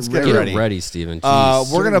 Okay, let's get it ready. Get it ready, Steven.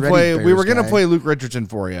 We're going to play. We were going to play Luke Richardson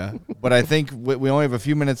for you, but I think we only have a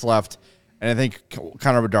few minutes left, and I think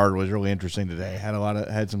Connor Bedard was really interesting today.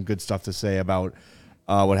 Had some good stuff to say about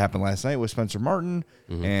what happened last night with Spencer Martin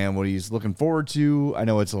and what he's looking forward to. I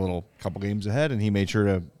know it's a couple games ahead, and he made sure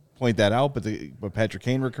to point that out, but Patrick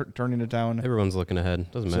Kane returning to town. Everyone's looking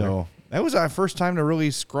ahead. Doesn't matter. So that was our first time to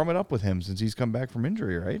really scrum it up with him since he's come back from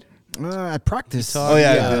injury, right? At practice.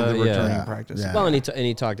 The returning practice. Yeah. Well, and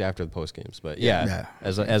he talked after the post games, but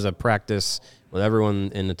as a practice with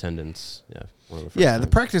everyone in attendance. Yeah, one of the first times.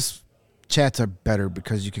 The practice chats are better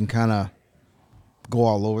because you can kind of go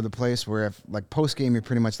all over the place. Where if like post game, you're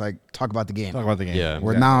pretty much like talk about the game. Talk about the game. Yeah.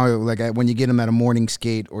 Where now, like when you get them at a morning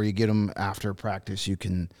skate or you get them after practice, you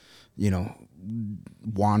can,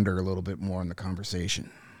 wander a little bit more in the conversation.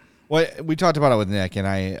 Well, we talked about it with Nick,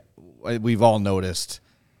 and we've all noticed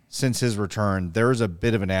since his return, there's a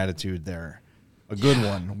bit of an attitude there, a good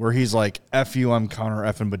one, where he's like, "F you, I'm Connor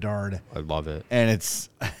effing Bedard." I love it, and it's,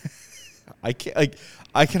 I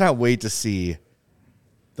cannot wait to see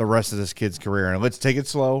the rest of this kid's career, and let's take it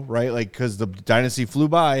slow, right? Like because the dynasty flew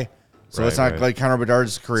by, so it's not like Connor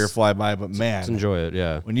Bedard's career fly by, but man, let's enjoy it.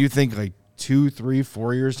 Yeah, when you think like 2, 3,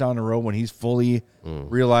 4 years down the road, when he's fully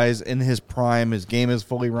realized in his prime, his game is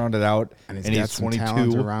fully rounded out, and he's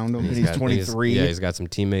 22 around him, and he's 23. He's got some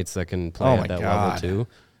teammates that can play at that level too.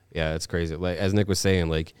 Yeah, it's crazy. Like as Nick was saying,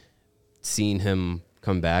 like seeing him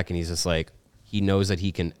come back, and he's just like he knows that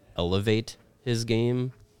he can elevate his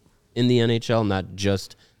game in the NHL, not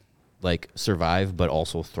just like survive, but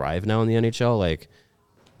also thrive now in the NHL. Like,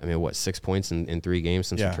 I mean, 6 points in 3 games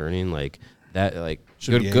since returning? Like that, like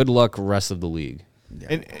good luck rest of the league.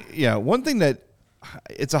 Yeah. And one thing that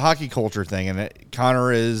it's a hockey culture thing, and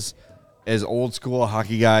Connor is as old school a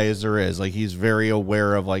hockey guy as there is. Like he's very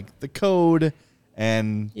aware of like the code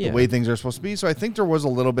and the way things are supposed to be. So I think there was a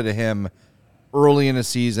little bit of him early in the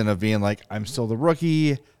season of being like, I'm still the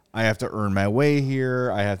rookie. I have to earn my way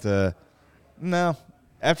here. I have to no.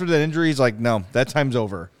 After that injury, he's like, no, that time's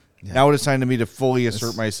over. Yeah. Now it's time to me to fully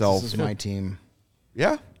assert myself. This is my team.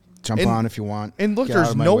 Yeah. Jump on if you want. And look,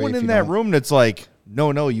 there's no one in that room that's like,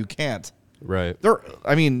 no, you can't. Right.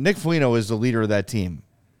 Nick Foligno is the leader of that team.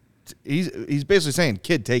 He's basically saying,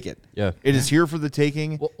 kid, take it. Yeah. It is here for the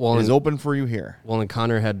taking. It is open for you here. Well, and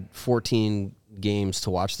Connor had 14 games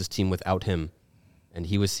to watch this team without him, and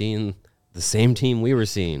he was seeing the same team we were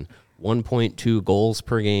seeing, 1.2 goals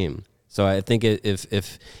per game. So I think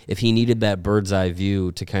if he needed that bird's eye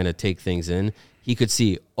view to kind of take things in, he could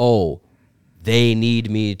see, they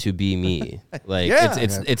need me to be me. Like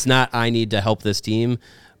it's not I need to help this team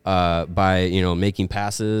by making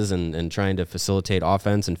passes and trying to facilitate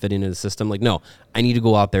offense and fitting into the system. Like no, I need to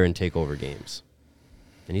go out there and take over games,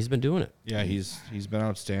 and he's been doing it. Yeah, he's been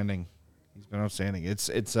outstanding.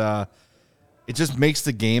 It just makes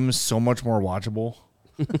the game so much more watchable.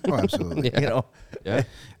 Oh, absolutely. Yeah. And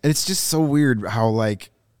it's just so weird how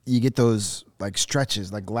like you get those like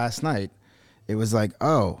stretches. Like last night, it was like,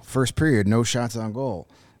 first period, no shots on goal.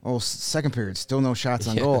 Second period, still no shots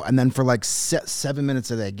on goal. And then for like 7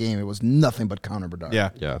 minutes of that game, it was nothing but Connor Bedard.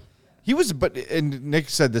 Yeah. He was, and Nick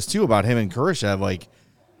said this too about him and Kurashev. Like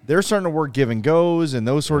they're starting to work give and goes and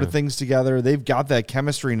those sort of things together. They've got that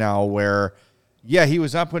chemistry now where. Yeah, he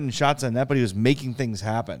was not putting shots on net, but he was making things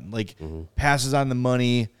happen. Like passes on the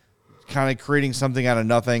money, kind of creating something out of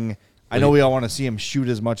nothing. I know we all want to see him shoot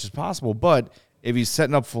as much as possible, but if he's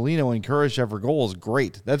setting up Foligno and Kurashev for goals,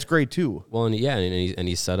 great. That's great too. Well, and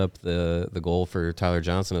he set up the goal for Tyler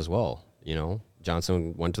Johnson as well.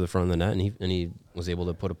 Johnson went to the front of the net, and he was able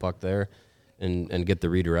to put a puck there and get the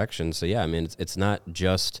redirection. So yeah, I mean it's not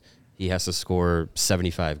just he has to score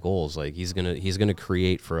 75 goals. Like he's gonna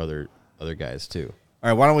create for other guys too.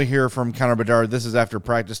 All right, why don't we hear from Connor Bedard? This is after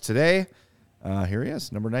practice today. Here he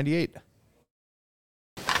is, number 98.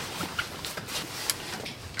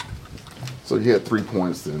 So you had 3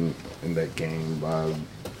 points in that game.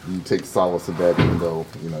 You take solace in that, even though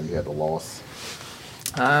you had the loss.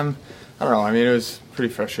 I don't know. I mean, it was a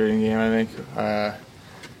pretty frustrating game. I think.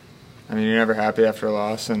 You're never happy after a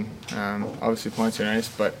loss, and obviously points are nice,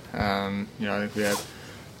 but I think we had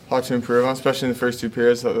a lot to improve on, especially in the first 2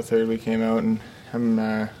 periods. The third we came out and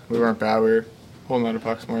we weren't bad. We were holding on to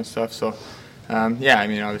pucks more and stuff. So,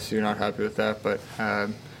 obviously you're not happy with that, but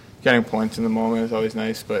getting points in the moment is always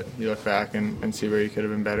nice. But you look back and see where you could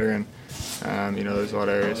have been better, and there's a lot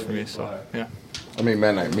of areas for me. So, yeah. I mean,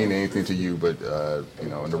 man, not mean anything to you, but in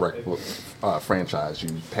the record franchise, you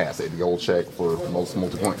passed Eddie Olczyk for most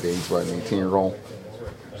multi-point games, right? An 18-year-old.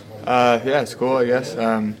 Yeah, it's cool, I guess.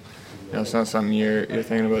 It's not something you're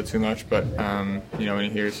thinking about too much, but when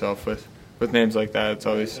you hear yourself with names like that, it's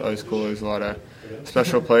always cool. There's a lot of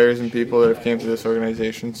special players and people that have came to this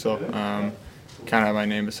organization, so kind of have my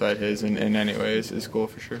name beside his in any way is cool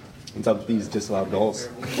for sure. What's up with these disallowed goals?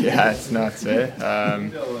 Yeah, it's nuts, eh? I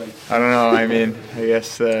don't know. I mean, I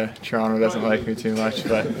guess Toronto doesn't like me too much,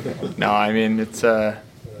 but no, I mean it's out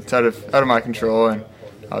of my control, and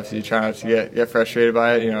obviously you try not to get frustrated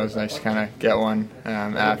by it. It's nice to kind of get one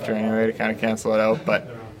after anyway to kind of cancel it out. But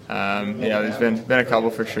there's been a couple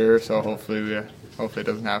for sure. So hopefully it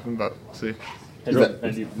doesn't happen, but we'll see.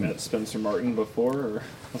 Have you met Spencer Martin before, or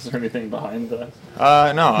was there anything behind that?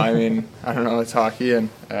 No, I mean I don't know. It's hockey, and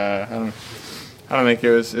I don't think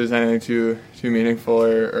it was anything too meaningful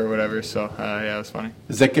or whatever. So yeah, it was funny.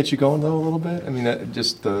 Does that get you going though a little bit? I mean,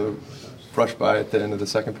 just the brush by at the end of the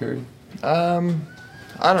second period.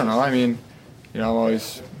 I don't know. I mean, I'm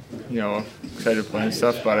always excited to play and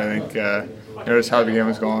stuff, but I think just how the game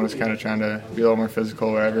was going was kind of trying to be a little more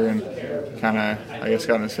physical, whatever, and kind of I guess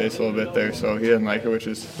got in his face a little bit there. So he didn't like it, which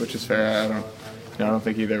is fair. I don't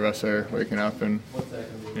think either of us are waking up and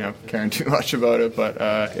caring too much about it, but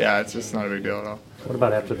yeah, it's just not a big deal at all. What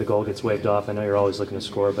about after the goal gets waved off? I know you're always looking to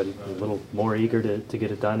score, but a little more eager to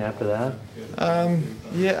get it done after that?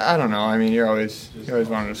 Yeah, I don't know. I mean, you always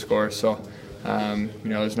wanted to score, so it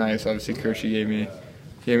was nice. Obviously, Kershey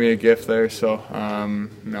gave me a gift there, so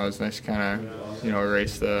it was nice to kind of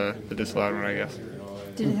erase the disallowed one, I guess.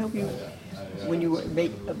 Did it help you when you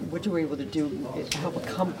made what you were able to do to help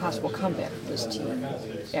a possible comeback for this team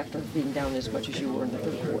after being down as much as you were in the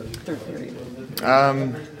third period?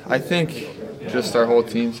 I think just our whole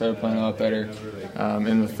team started playing a lot better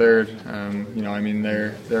in the third. I mean,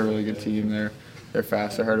 they're a really good team. They're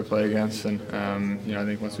fast. They're hard to play against, and I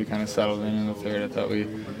think once we kind of settled in the third, I thought we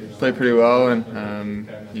played pretty well. And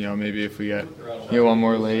maybe if we get one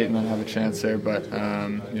more late and then have a chance there, but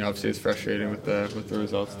obviously it's frustrating with the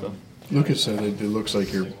results though. Lucas said it looks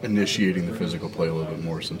like you're initiating the physical play a little bit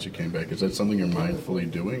more since you came back. Is that something you're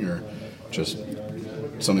mindfully doing, or just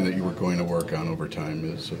something that you were going to work on over time?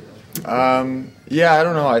 Yeah, I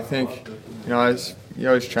don't know. I think you're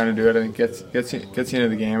always trying to do it. I think gets you into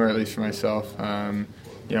the game, or at least for myself. I'm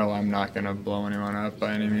not going to blow anyone up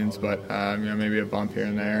by any means, but maybe a bump here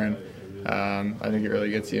and there, and I think it really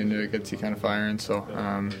gets you into it, gets you kind of firing. So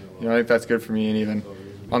I think that's good for me, and even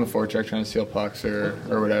on the forecheck trying to steal pucks or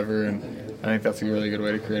whatever, and I think that's a really good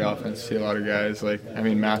way to create offense. See a lot of guys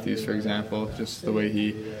Matthews, for example, just the way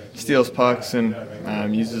he steals pucks and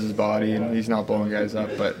uses his body, and he's not blowing guys up,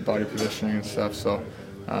 but body positioning and stuff. So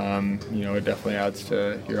it definitely adds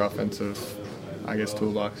to your offensive, I guess,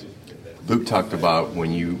 toolbox. Luke talked about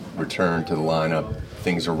when you return to the lineup,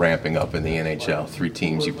 things are ramping up in the NHL. 3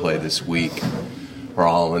 teams you play this week are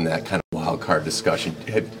all in that kind of wild card discussion.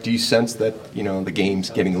 Do you sense that the game's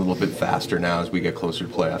getting a little bit faster now as we get closer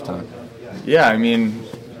to playoff time? Yeah, I mean,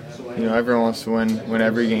 everyone wants to win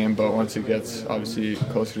every game, but once it gets obviously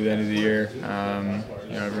closer to the end of the year,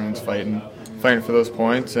 everyone's fighting for those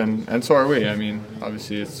points, and so are we. I mean,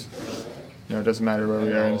 obviously it's it doesn't matter where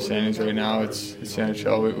we are in the standings right now. It's the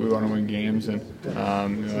NHL. We want to win games, and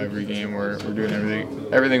every game we're doing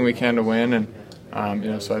everything we can to win, and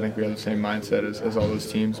so I think we have the same mindset as all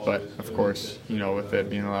those teams. But of course, with it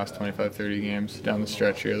being the last 25, 30 games down the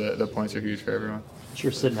stretch here, the points are huge for everyone.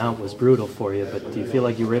 Sure, sitting out was brutal for you, but do you feel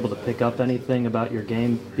like you were able to pick up anything about your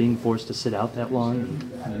game being forced to sit out that long?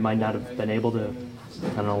 You might not have been able to,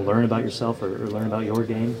 learn about yourself or learn about your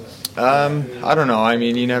game? I don't know. I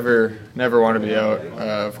mean, you never want to be out,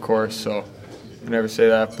 of course, so I never say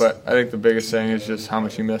that. But I think the biggest thing is just how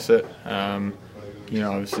much you miss it.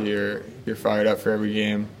 Obviously you're fired up for every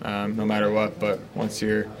game, no matter what. But once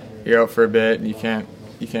you're out for a bit and you can't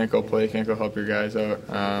go play, you can't go help your guys out.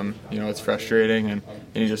 It's frustrating and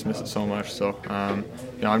you just miss it so much. So I'm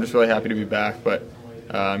just really happy to be back. But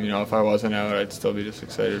if I wasn't out, I'd still be just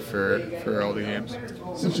excited for all the games.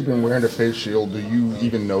 Since you've been wearing the face shield, do you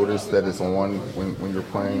even notice that it's on when you're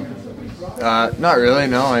playing? Not really,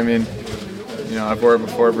 no. I mean, I've worn it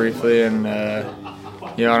before briefly, and I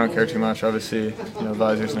don't care too much. Obviously, the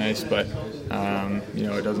visor's nice, but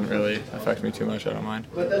it doesn't really affect me too much. I don't mind.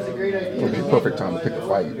 It would be a perfect time to pick a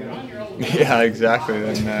fight. Yeah, exactly.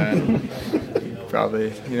 Then probably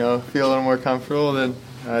feel a little more comfortable than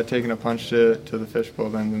taking a punch to the fishbowl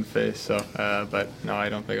than in the face. So, but no, I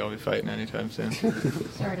don't think I'll be fighting anytime soon.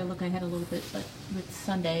 Sorry to look ahead a little bit, but with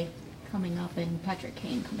Sunday coming up and Patrick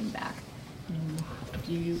Kane coming back,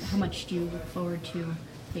 how much do you look forward to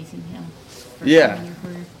facing him?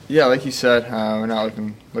 Yeah, like you said, we're not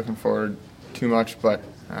looking forward too much, but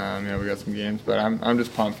we got some games. But I'm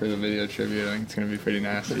just pumped for the video tribute. I think it's going to be pretty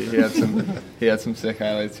nasty. He had some sick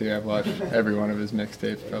highlights here. I've watched every one of his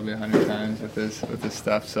mixtapes probably 100 times with this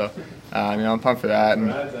stuff. So I'm pumped for that,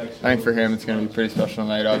 and I think for him it's going to be pretty special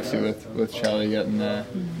tonight. Obviously with Shelly getting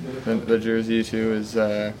the jersey too is.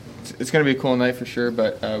 It's going to be a cool night for sure,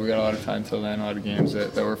 but we got a lot of time till then, a lot of games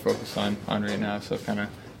that we're focused on right now, so kind of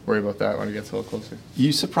worry about that when it gets a little closer.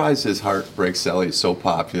 You surprised his Heartbreak Sally is so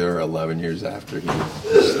popular 11 years after he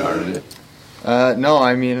started it? No,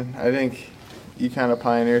 I mean, I think you kind of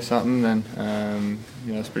pioneer something, then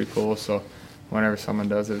it's pretty cool, so whenever someone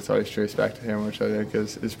does it, it's always traced back to him, which I think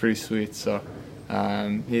is pretty sweet. So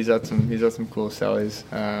he's had some cool Sallys,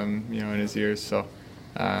 in his years, so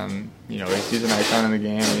he's an icon in the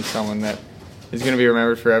game. He's someone that he's going to be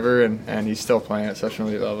remembered forever, and he's still playing at such an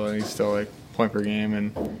elite level, and he's still like point per game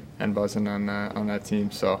and buzzing on that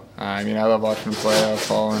team. So I mean, I love watching him play. I was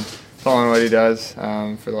following what he does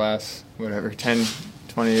for the last 10,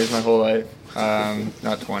 20 years, my whole life.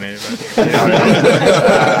 Not 20, but you know what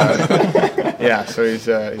I mean. Yeah, so he's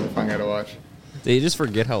a fun guy to watch. Did you just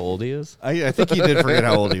forget how old he is? I think he did forget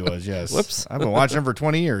how old he was, yes. Whoops. I've been watching him for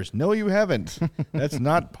 20 years. No, you haven't. That's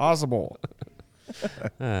not possible.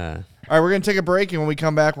 All right, we're going to take a break, and when we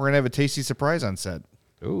come back, we're going to have a tasty surprise on set.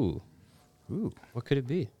 Ooh. What could it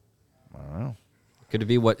be? I don't know. Could it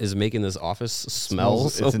be what is making this office smell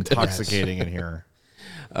so It's intoxicating in here.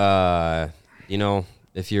 You know,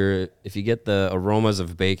 if you get the aromas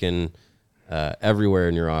of bacon everywhere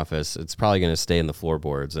in your office, it's probably going to stay in the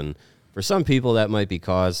floorboards. And for some people, that might be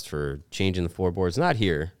caused for changing the floorboards. Not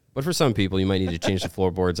here, but for some people, you might need to change the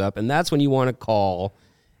floorboards up. And that's when you want to call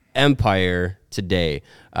Empire today.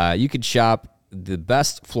 You could shop the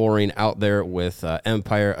best flooring out there with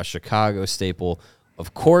Empire, a Chicago staple,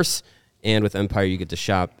 of course. And with Empire, you get to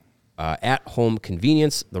shop at-home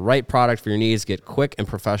convenience, the right product for your needs, get quick and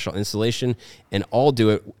professional installation, and all do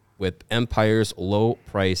it with Empire's low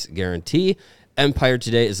price guarantee. Empire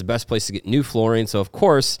today is the best place to get new flooring. So, of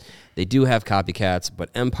course, they do have copycats, but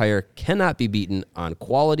Empire cannot be beaten on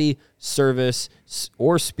quality, service,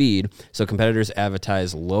 or speed. So competitors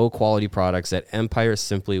advertise low-quality products that Empire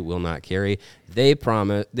simply will not carry. They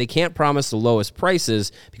can't promise the lowest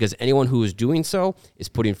prices because anyone who is doing so is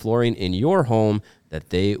putting flooring in your home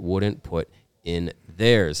that they wouldn't put in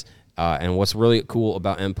theirs. And what's really cool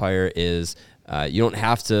about Empire is you don't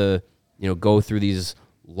have to, go through these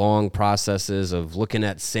long processes of looking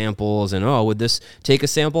at samples and, would this take a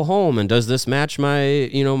sample home, and does this match my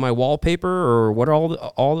my wallpaper, or what are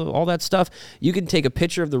all that stuff. You can take a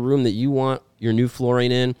picture of the room that you want your new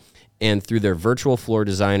flooring in, and through their virtual floor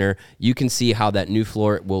designer, you can see how that new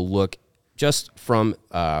floor will look just from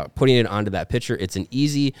putting it onto that picture. It's an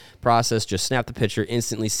easy process. Just snap the picture,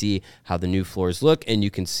 instantly see how the new floors look, and you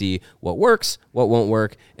can see what works, what won't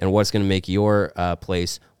work, and what's going to make your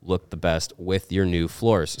place look the best with your new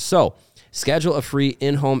floors. So schedule a free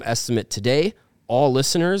in-home estimate today. All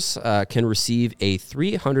listeners can receive a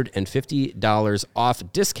 $350 off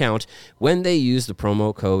discount when they use the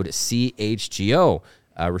promo code CHGO.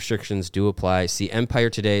 Restrictions do apply. See Empire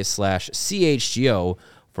Today/CHGO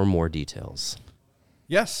for more details.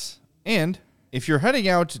 Yes, and if you're heading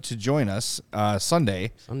out to join us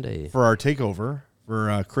Sunday for our takeover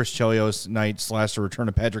for Chris Chelios night / the return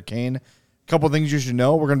of Patrick Kane, a couple things you should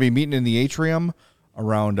know. We're going to be meeting in the atrium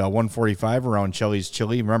around 1:45 around Chelly's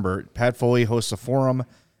Chili. Remember, Pat Foley hosts a forum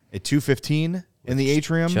at 2:15 in the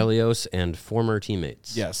atrium. Chelios and former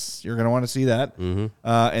teammates. Yes, you're going to want to see that. Mm-hmm.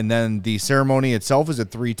 And then the ceremony itself is at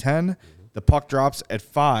 3:10. The puck drops at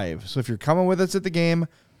 5. So if you're coming with us at the game,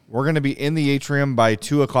 we're going to be in the atrium by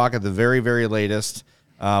 2 o'clock at the very, very latest.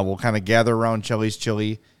 We'll kind of gather around Chelly's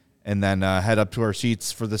Chili and then head up to our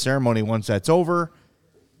seats for the ceremony once that's over.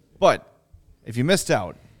 But if you missed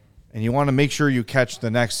out and you want to make sure you catch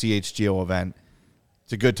the next CHGO event,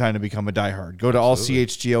 it's a good time to become a diehard. Go to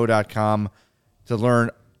allchgo.com to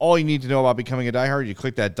learn all you need to know about becoming a diehard. You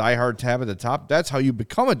click that diehard tab at the top. That's how you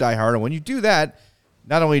become a diehard. And when you do that,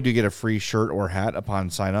 not only do you get a free shirt or hat upon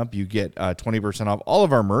sign up, you get 20% off all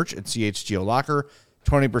of our merch at CHGO Locker,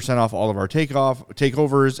 20% off all of our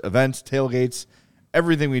takeovers, events, tailgates.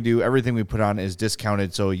 Everything we do, everything we put on is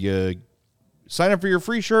discounted. So you sign up for your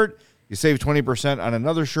free shirt, you save 20% on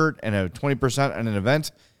another shirt and a 20% on an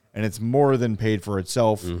event, and it's more than paid for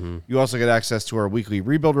itself. Mm-hmm. You also get access to our weekly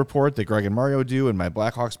rebuild report that Greg and Mario do and my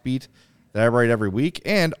Blackhawks beat that I write every week,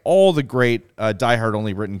 and all the great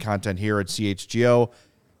diehard-only written content here at CHGO,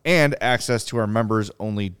 and access to our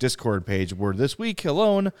members-only Discord page, where this week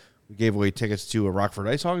alone, we gave away tickets to a Rockford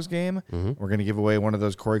Ice Hogs game. Mm-hmm. We're going to give away one of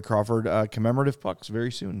those Corey Crawford commemorative pucks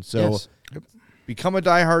very soon. So Yes. Become a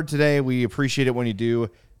diehard today. We appreciate it when you do.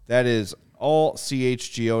 That is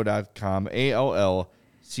allchgo.com, allchgo.com.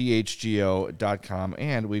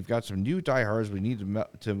 And we've got some new diehards we need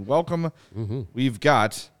to welcome. Mm-hmm. We've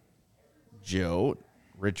got Joe,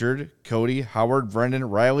 Richard, Cody, Howard, Brendan,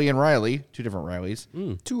 Riley, and Riley. 2 different Rileys.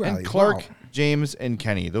 2 Rileys. And Clark, Wow. James, and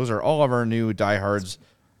Kenny. Those are all of our new diehards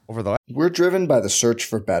over the last. We're driven by the search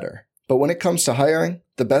for better. But when it comes to hiring,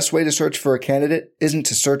 the best way to search for a candidate isn't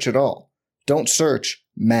to search at all. Don't search,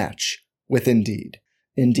 match with Indeed.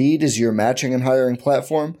 Indeed is your matching and hiring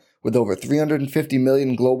platform with over 350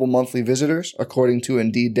 million global monthly visitors, according to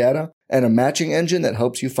Indeed data, and a matching engine that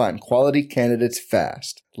helps you find quality candidates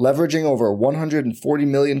fast. Leveraging over 140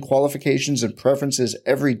 million qualifications and preferences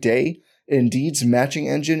every day, Indeed's matching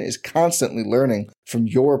engine is constantly learning from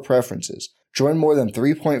your preferences, Join more than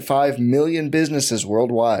 3.5 million businesses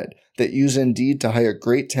worldwide that use Indeed to hire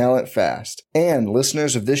great talent fast. And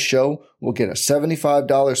listeners of this show will get a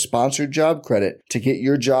 $75 sponsored job credit to get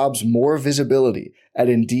your jobs more visibility at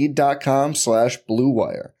Indeed.com/Blue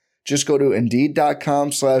Wire. Just go to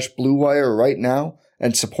Indeed.com/Blue Wire right now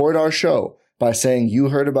and support our show by saying you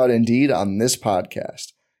heard about Indeed on this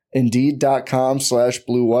podcast.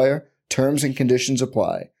 Indeed.com/Blue Wire. Terms and conditions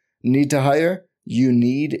apply. Need to hire? You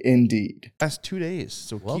need Indeed. Last 2 days,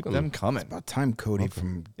 so keep them coming. It's about time Cody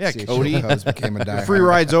from CHGO Cody became a diehard. Free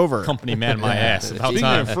ride's over. Company man my ass. About Speaking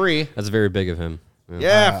time. of free. That's very big of him.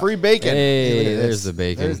 Yeah, free bacon. Hey, there's the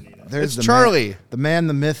bacon. There's It's the Charlie. Man, the man,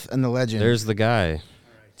 the myth, and the legend. There's the guy.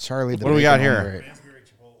 Charlie. The What do we got bacon here?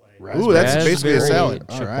 hombre. Ooh, that's basically a Raspberry salad.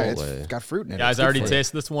 All right, Chipotle. it's got fruit in it. Guys, It's I good already for you.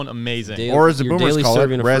 tasted this one. Amazing. Daily- Or as the Your boomers daily call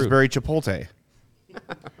serving it, of fruit. raspberry chipotle.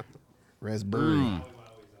 Raspberry.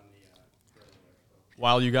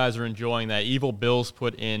 While you guys are enjoying that, Evil Bill's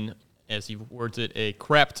put in, as he words it, a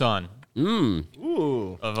crap ton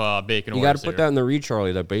Ooh. of bacon. You got to put that in the read,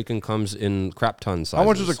 Charlie. That bacon comes in crap ton sizes. How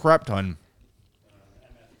much is a crap ton?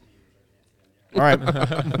 All right.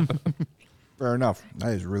 Fair enough.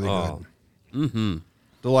 That is really Oh. good. Mm-hmm.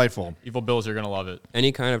 Delightful. Evil Bills, you're going to love it.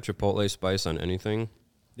 Any kind of chipotle spice on anything,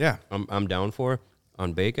 Yeah. I'm down for.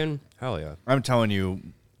 On bacon, hell yeah. I'm telling you,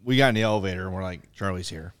 we got in the elevator and we're like, Charlie's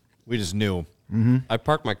here. We just knew. I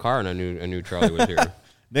parked my car and I knew Charlie was here.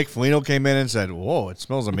 Nick Foligno came in and said, "Whoa, it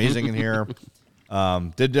smells amazing in here."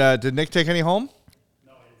 Did Nick take any home?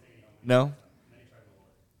 No, I didn't take any home. No?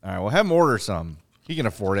 All right, well, have him order some. He can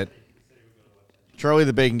afford it.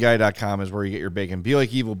 CharlieTheBaconGuy.com is where you get your bacon. Be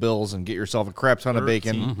like Evil Bills and get yourself a crap ton of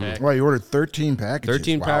bacon. Well, you ordered 13 packages.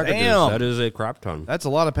 13 Wow. packages. Damn. That is a crap ton. That's a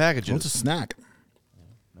lot of packages. What's a snack?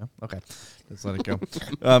 No? Okay. Let's let it go.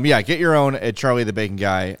 Yeah, get your own at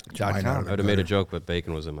CharlieTheBaconGuy.com. I would have made a joke, but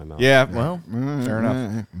bacon was in my mouth. Yeah, well, fair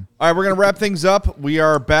enough. All right, we're going to wrap things up. We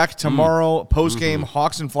are back tomorrow, post-game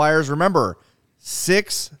Hawks and Flyers. Remember,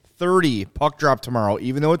 6:30 puck drop tomorrow.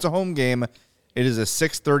 Even though it's a home game, it is a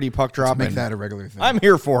 6:30 puck drop. Let's make that a regular thing. I'm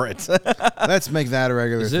here for it. Let's make that a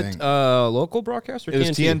regular Is thing. it local broadcast or It was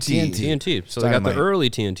TNT? TNT. TNT. So they got the Dynamite. early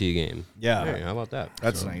TNT game. Yeah. Hey, how about that?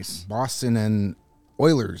 That's nice. Boston and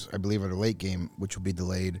Oilers, I believe, are the late game, which will be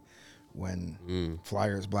delayed when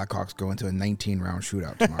Flyers Blackhawks go into a 19-round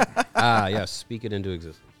shootout tomorrow. Yes. Speak it into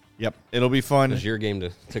existence. Yep, it'll be fun. It's your game to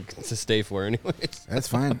stay for anyways. That's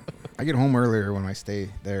fine. I get home earlier when I stay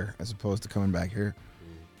there as opposed to coming back here.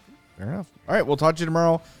 Fair enough. All right, we'll talk to you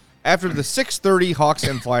tomorrow after the 6:30 Hawks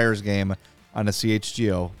and Flyers game on the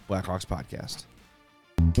CHGO Blackhawks podcast.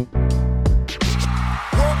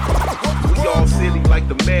 We all silly like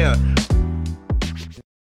the mayor.